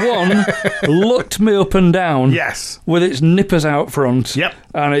 One looked me up and down. Yes. With its nippers out front. Yep.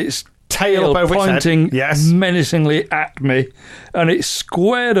 And its tail pointing yes. menacingly at me, and it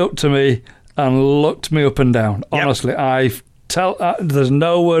squared up to me and looked me up and down. Yep. Honestly, there's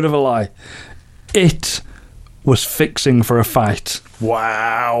no word of a lie. It was fixing for a fight.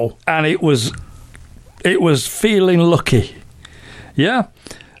 Wow. And it was feeling lucky. Yeah.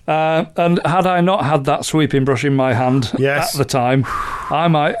 And had I not had that sweeping brush in my hand at the time, I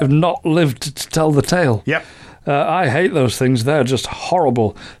might have not lived to tell the tale. Yep. I hate those things. They're just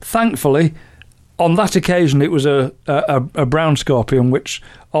horrible. Thankfully, on that occasion, it was a brown scorpion, which,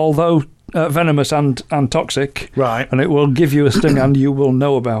 although venomous and toxic, right, and it will give you a sting, and you will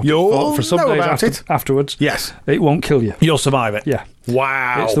know about You'll it for some know days about afterwards. Yes, it won't kill you. You'll survive it. Yeah.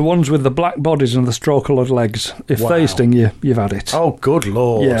 Wow. It's the ones with the black bodies and the straw-coloured legs. If they sting you, you've had it. Oh, good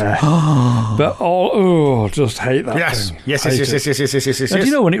Lord. Yeah. But just hate that thing. Yes. And do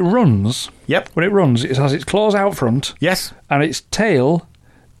you know when it runs? Yep. When it runs, it has its claws out front. Yes. And its tail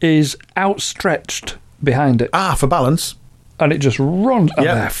is outstretched behind it. For balance. And it just runs. And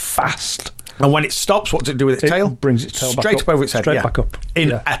they're fast. And when it stops, what does it do with its tail? Brings its tail straight back up over its head. Straight back up.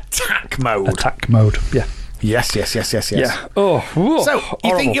 In attack mode. Attack mode, yeah. Yes. Yeah. Oh, so,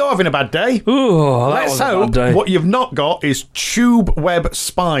 you think you're having a bad day? Oh, Let's hope what you've not got is tube web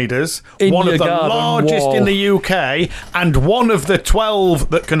spiders, one of the largest in the UK, and one of the 12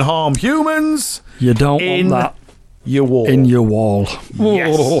 that can harm humans. You don't want that. Your wall. In your wall.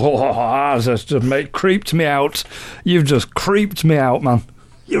 Yes. That's just creeped me out. You've just creeped me out, man.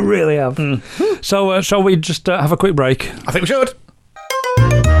 You really have. So, shall we just have a quick break? I think we should.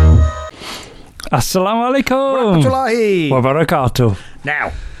 Assalamu alaikum. Rahmatullahi wa barakatuh.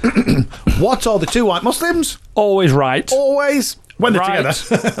 Now, what are the two white Muslims? Always right. Always. When they're together.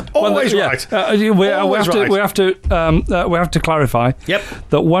 Always right. We have to clarify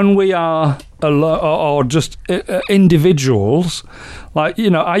that when we are or just individuals, like,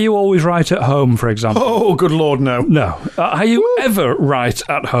 are you always right at home, for example? Oh, good Lord, no. No. Are you ever right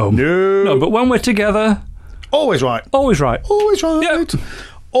at home? No. But when we're together... Always right. Always right. Always right. Yep.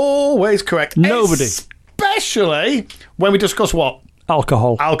 Always correct. Nobody. Especially when we discuss what?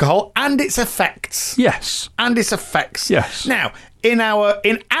 Alcohol. Alcohol and its effects. Yes. And its effects. Yes. Now, in our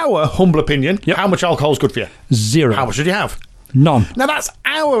humble opinion, how much alcohol is good for you? 0. How much should you have? None. Now, that's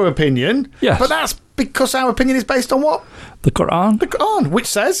our opinion. Yes. But that's because our opinion is based on what? The Quran. The Quran, which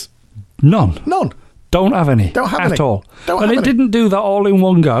says? None. Don't have any. Don't have at any. all. Don't and have it any. didn't do that all in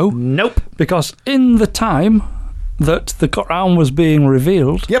one go. Nope. Because in the time that the Quran was being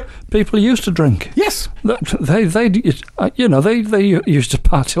revealed, people used to drink. Yes. They used to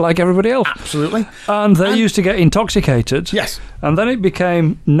party like everybody else. Absolutely. And they used to get intoxicated. Yes. And then it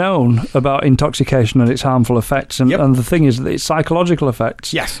became known about intoxication and its harmful effects. And the thing is that it's psychological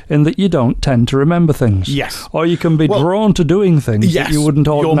effects. Yes. In that you don't tend to remember things. Yes. Or you can be drawn to doing things that you wouldn't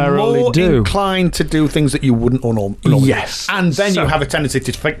ordinarily You're more do. inclined to do things that you wouldn't normally. Yes. And then you have a tendency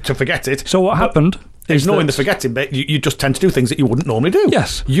to forget it. So what happened ignoring the forgetting bit, you just tend to do things that you wouldn't normally do.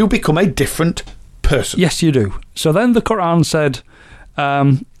 Yes. You become a different person. Yes, you do. So then the Quran said,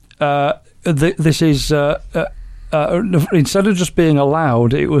 this is, instead of just being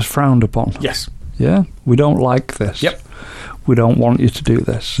allowed, it was frowned upon. Yes. Yeah? We don't like this. Yep. We don't want you to do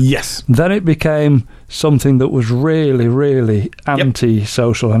this. Yes. Then it became something that was really, really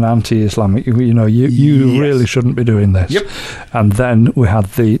anti-social and anti-Islamic. You know, you really shouldn't be doing this. Yep. And then we had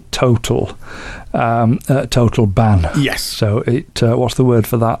the total ban. Yes. So it. What's the word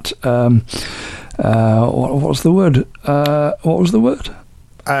for that? What's the word? What was the word?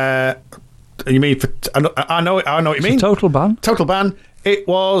 You mean for? I know what you mean. Total ban. Total ban. It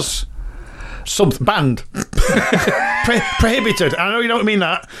was something banned, prohibited. I know you don't mean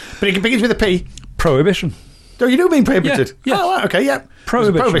that, but it begins with a P. Prohibition. No, you do mean prohibited. Yeah. Oh, right, okay, yeah.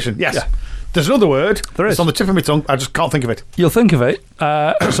 Prohibition. Yes. Yeah. There's another word. There is. It's on the tip of my tongue. I just can't think of it. You'll think of it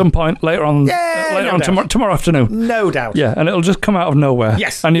at some point later on. Tomorrow afternoon. No doubt. Yeah, and it'll just come out of nowhere.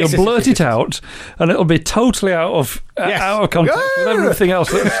 Yes. And you'll Yes, blurt it out, and it'll be totally out of context with everything else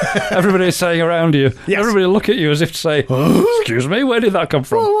that everybody's saying around you. Yes. Everybody will look at you as if to say, "Excuse me, where did that come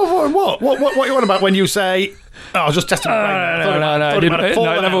from?" What you on about when you say? Oh, I was just testing my brain. No,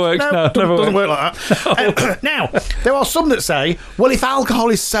 it never works. No, it never doesn't work like that. Now, there are some that say, well, if alcohol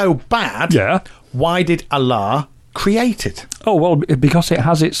is so bad, why did Allah create it? Oh, well, because it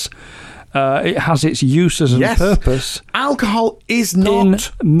has its uses and purpose. Alcohol is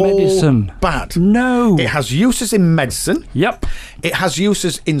not in medicine. All bad. No. It has uses in medicine. Yep. It has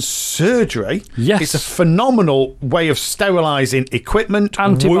uses in surgery. Yes. It's a phenomenal way of sterilising equipment,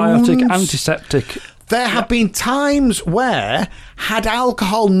 antibiotic, wounds. Antiseptic. There have been times where, had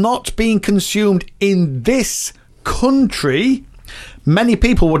alcohol not been consumed in this country, many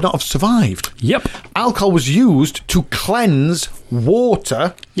people would not have survived. Yep. Alcohol was used to cleanse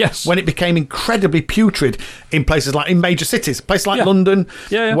water when it became incredibly putrid in places like in major cities, places like London,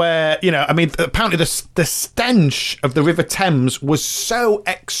 where, apparently the stench of the River Thames was so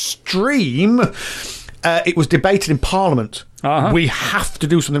extreme, it was debated in Parliament. We have to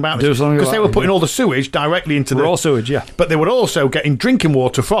do something about this because they were putting all the sewage directly into the raw sewage, but they were also getting drinking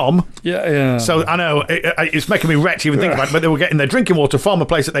water from. So I know it's making me wretched even think about it, but they were getting their drinking water from a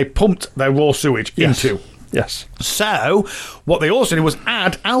place that they pumped their raw sewage into. Yes. So what they also did was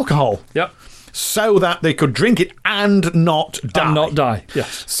add alcohol. Yep. So that they could drink it and not die.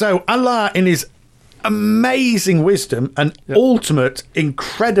 Yes. So Allah, in His amazing wisdom and ultimate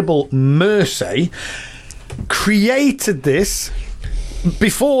incredible mercy, created this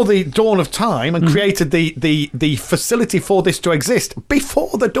before the dawn of time and created the facility for this to exist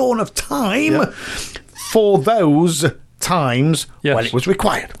before the dawn of time for those times when it was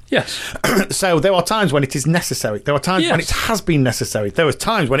required. Yes. So there are times when it is necessary. There are times when it has been necessary. There are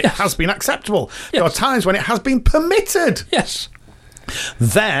times when it has been acceptable. There are times when it has been permitted. Yes.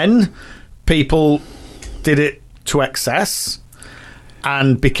 Then people did it to excess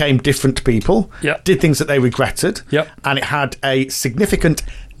and became different people, did things that they regretted, and it had a significant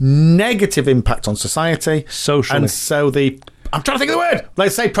negative impact on society. Socially. And so I'm trying to think of the word.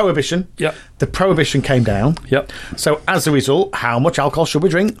 Let's say prohibition. The prohibition came down. So as a result, how much alcohol should we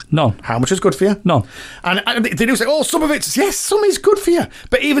drink? None. How much is good for you? None. And they do say, some of it's, some is good for you.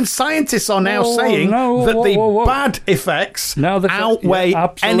 But even scientists are now saying that the bad effects outweigh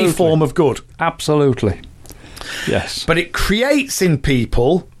any form of good. Absolutely. Yes. But it creates in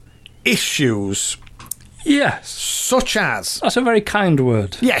people issues. Yes. Such as... That's a very kind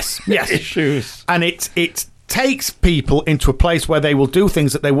word. Yes. Issues. And it takes people into a place where they will do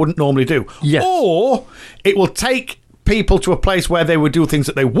things that they wouldn't normally do. Yes. Or it will take people to a place where they would do things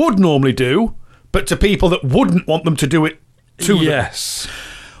that they would normally do, but to people that wouldn't want them to do it to them. Yes.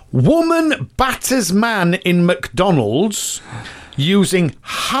 Woman batters man in McDonald's using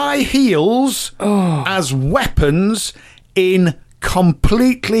high heels as weapons in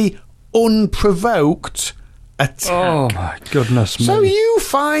completely unprovoked attack. Oh my goodness me. So you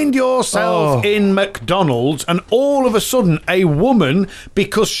find yourself in McDonald's and all of a sudden a woman,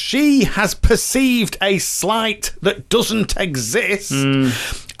 because she has perceived a slight that doesn't exist,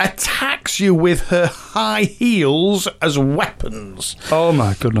 attacks you with her high heels as weapons. Oh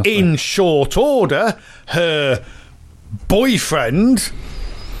my goodness. In short order, her boyfriend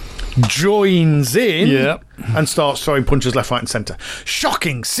joins in and starts throwing punches left, right and centre.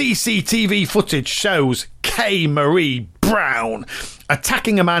 Shocking CCTV footage shows Kay Marie Brown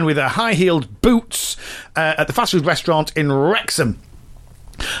attacking a man with her high-heeled boots at the fast food restaurant in Wrexham.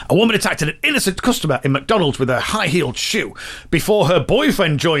 A woman attacked an innocent customer in McDonald's with a high-heeled shoe before her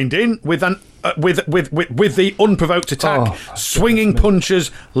boyfriend joined in with the unprovoked attack, swinging punches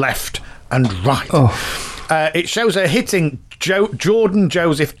left and right. It shows her hitting Jordan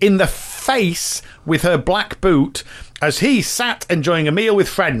Joseph in the face with her black boot as he sat enjoying a meal with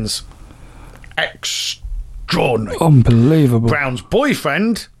friends. Extraordinary. Unbelievable. Brown's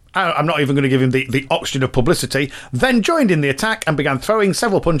boyfriend, I'm not even going to give him the oxygen of publicity, then joined in the attack and began throwing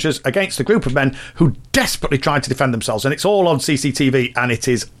several punches against a group of men who desperately tried to defend themselves. And it's all on CCTV, and it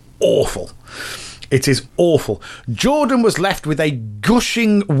is awful. It is awful. Jordan was left with a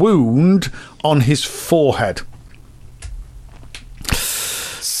gushing wound on his forehead.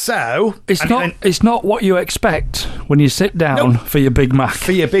 So it's not what you expect when you sit down for your Big Mac.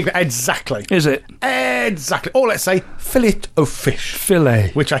 Exactly. Is it? Exactly. Or let's say fillet of fish.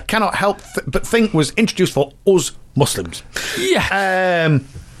 Filet. Which I cannot help but think was introduced for us Muslims. Yeah.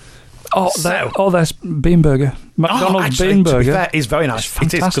 There's Bean Burger. McDonald's Bean Burger. To be fair, is very nice.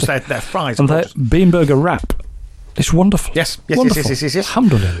 It is, because their fries. And their Bean Burger wrap. It's wonderful. Yes. Wonderful. Yes.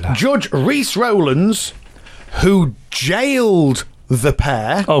 Alhamdulillah. Judge Rhys Rowlands, who jailed the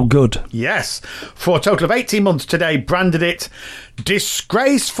pair. Oh, good. Yes. For a total of 18 months today, branded it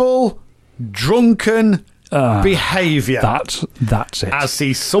disgraceful, drunken behaviour. That's it. As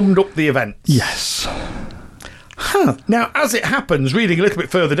he summed up the events. Yes. Now, as it happens, reading a little bit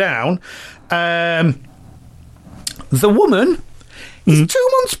further down, the woman is 2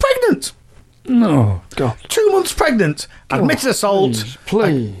 months pregnant. Oh, God. 2 months pregnant. Admitted assault.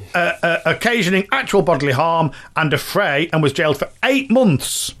 Please. Occasioning actual bodily harm and a fray, and was jailed for 8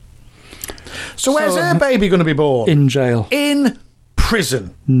 months. So where's her baby going to be born? In jail. In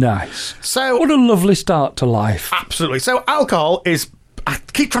prison. Nice. So what a lovely start to life. Absolutely. So alcohol is, I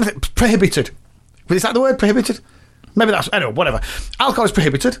keep trying to think, prohibited. Is that the word, prohibited? Maybe that's, anyway, whatever. Alcohol is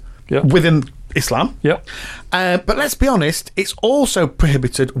prohibited within Islam. Yep. But let's be honest, it's also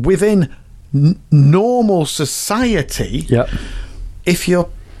prohibited within normal society. Yep. If you're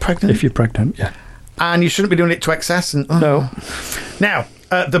pregnant. If you're pregnant, yeah. And you shouldn't be doing it to excess. And no. Now,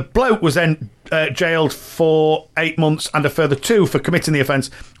 the bloke was then jailed for 8 months and a further 2 for committing the offence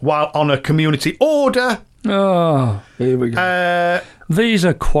while on a community order. Oh, here we go. These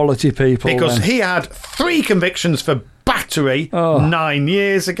are quality people. Because he had 3 convictions for battery 9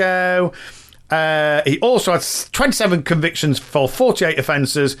 years ago. He also had 27 convictions for 48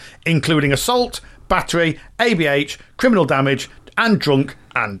 offences, including assault, battery, ABH, criminal damage, and drunk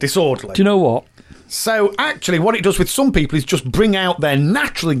and disorderly. Do you know what? So, actually, what it does with some people is just bring out their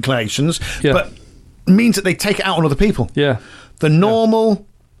natural inclinations, but means that they take it out on other people. Yeah. The normal,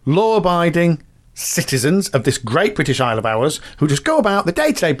 law-abiding citizens of this great British Isle of ours who just go about the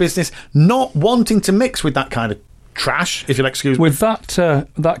day-to-day business not wanting to mix with that kind of trash, if you'll excuse me. With that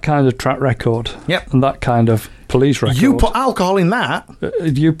kind of track record and that kind of police record. You put alcohol in that.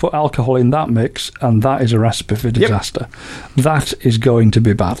 You put alcohol in that mix, and that is a recipe for disaster. That is going to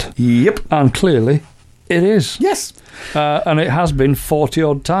be bad. Yep. And clearly, it is. Yes. And it has been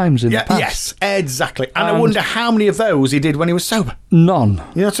 40-odd times in the past. Yes, exactly. And I wonder how many of those he did when he was sober. None.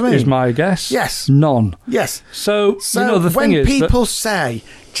 You know what I mean? Is my guess. Yes. None. Yes. So you know, the thing is, when people say,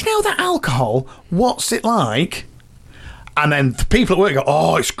 do you know that alcohol, what's it like? And then the people at work go,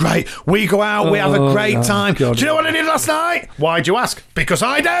 oh, it's great. We go out, we have a great time. God. Do you know what I did last night? Why'd you ask? Because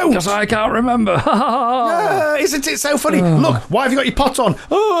I don't. Because I can't remember. Isn't it so funny? Look, why have you got your pot on?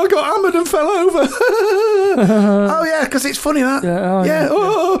 Oh, I got hammered and fell over. Oh, yeah, because it's funny, that.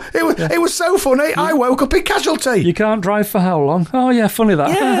 It was so funny. I woke up in casualty. You can't drive for how long? Oh, yeah, funny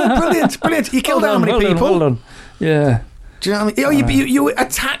that. Yeah, brilliant. You killed how many people? Well done. Yeah. Do you know what I mean? You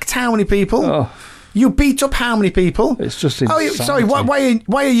attacked how many people? Oh. You beat up how many people? It's just insanity. Sorry, why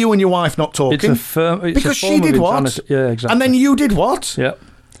are you and your wife not talking? Because she did what? Yeah, exactly. And then you did what? Yep.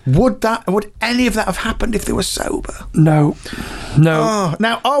 Would any of that have happened if they were sober? No. Oh,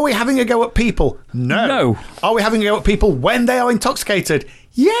 now, are we having a go at people? No. Are we having a go at people when they are intoxicated?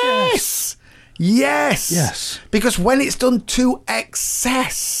 Yes. Because when it's done to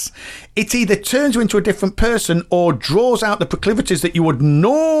excess, it either turns you into a different person or draws out the proclivities that you would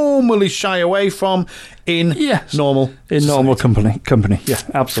normally shy away from in normal company. Yeah,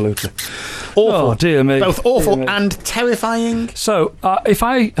 absolutely. Awful. Oh, dear me. Both awful and terrifying. So, if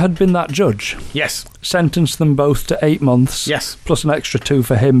I had been that judge, sentenced them both to 8 months, plus an extra 2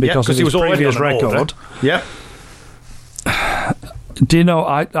 for him because of his previous record. Yeah. Do you know,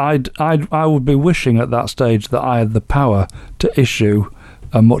 I would be wishing at that stage that I had the power to issue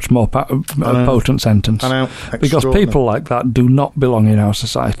a much more potent sentence. I know. Because people like that do not belong in our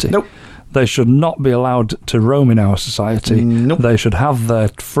society. Nope. They should not be allowed to roam in our society. Nope. They should have their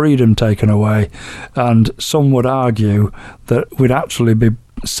freedom taken away. And some would argue that we'd actually be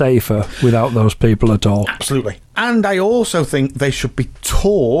safer without those people at all. Absolutely. And I also think they should be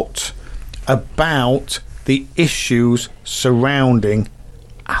taught about the issues surrounding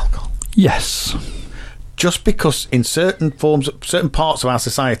alcohol. Yes. Just because in certain parts of our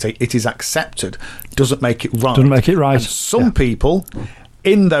society it is accepted doesn't make it right. Doesn't make it right. And some people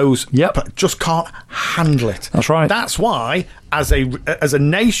in those just can't handle it. That's right. That's why, as a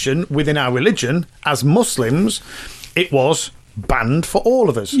nation within our religion, as Muslims, it was banned for all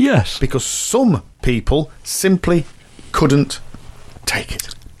of us. Yes. Because some people simply couldn't take it.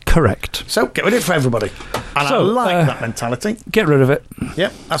 Correct. So get rid of it for everybody. And I like that mentality. Get rid of it.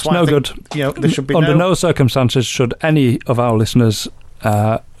 Yep, that's why no good. There should be under no circumstances should any of our listeners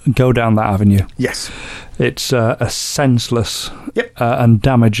go down that avenue. Yes. It's a senseless and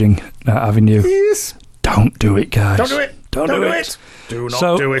damaging avenue. Yes. Don't do it, guys. Don't do it. Don't do it. Do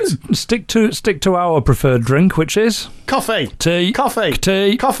not do it. Stick to our preferred drink, which is coffee. Tea. Coffee.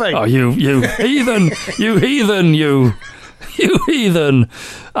 Tea. Coffee. Oh, you heathen. You heathen. You heathen.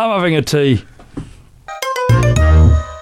 I'm having a tea.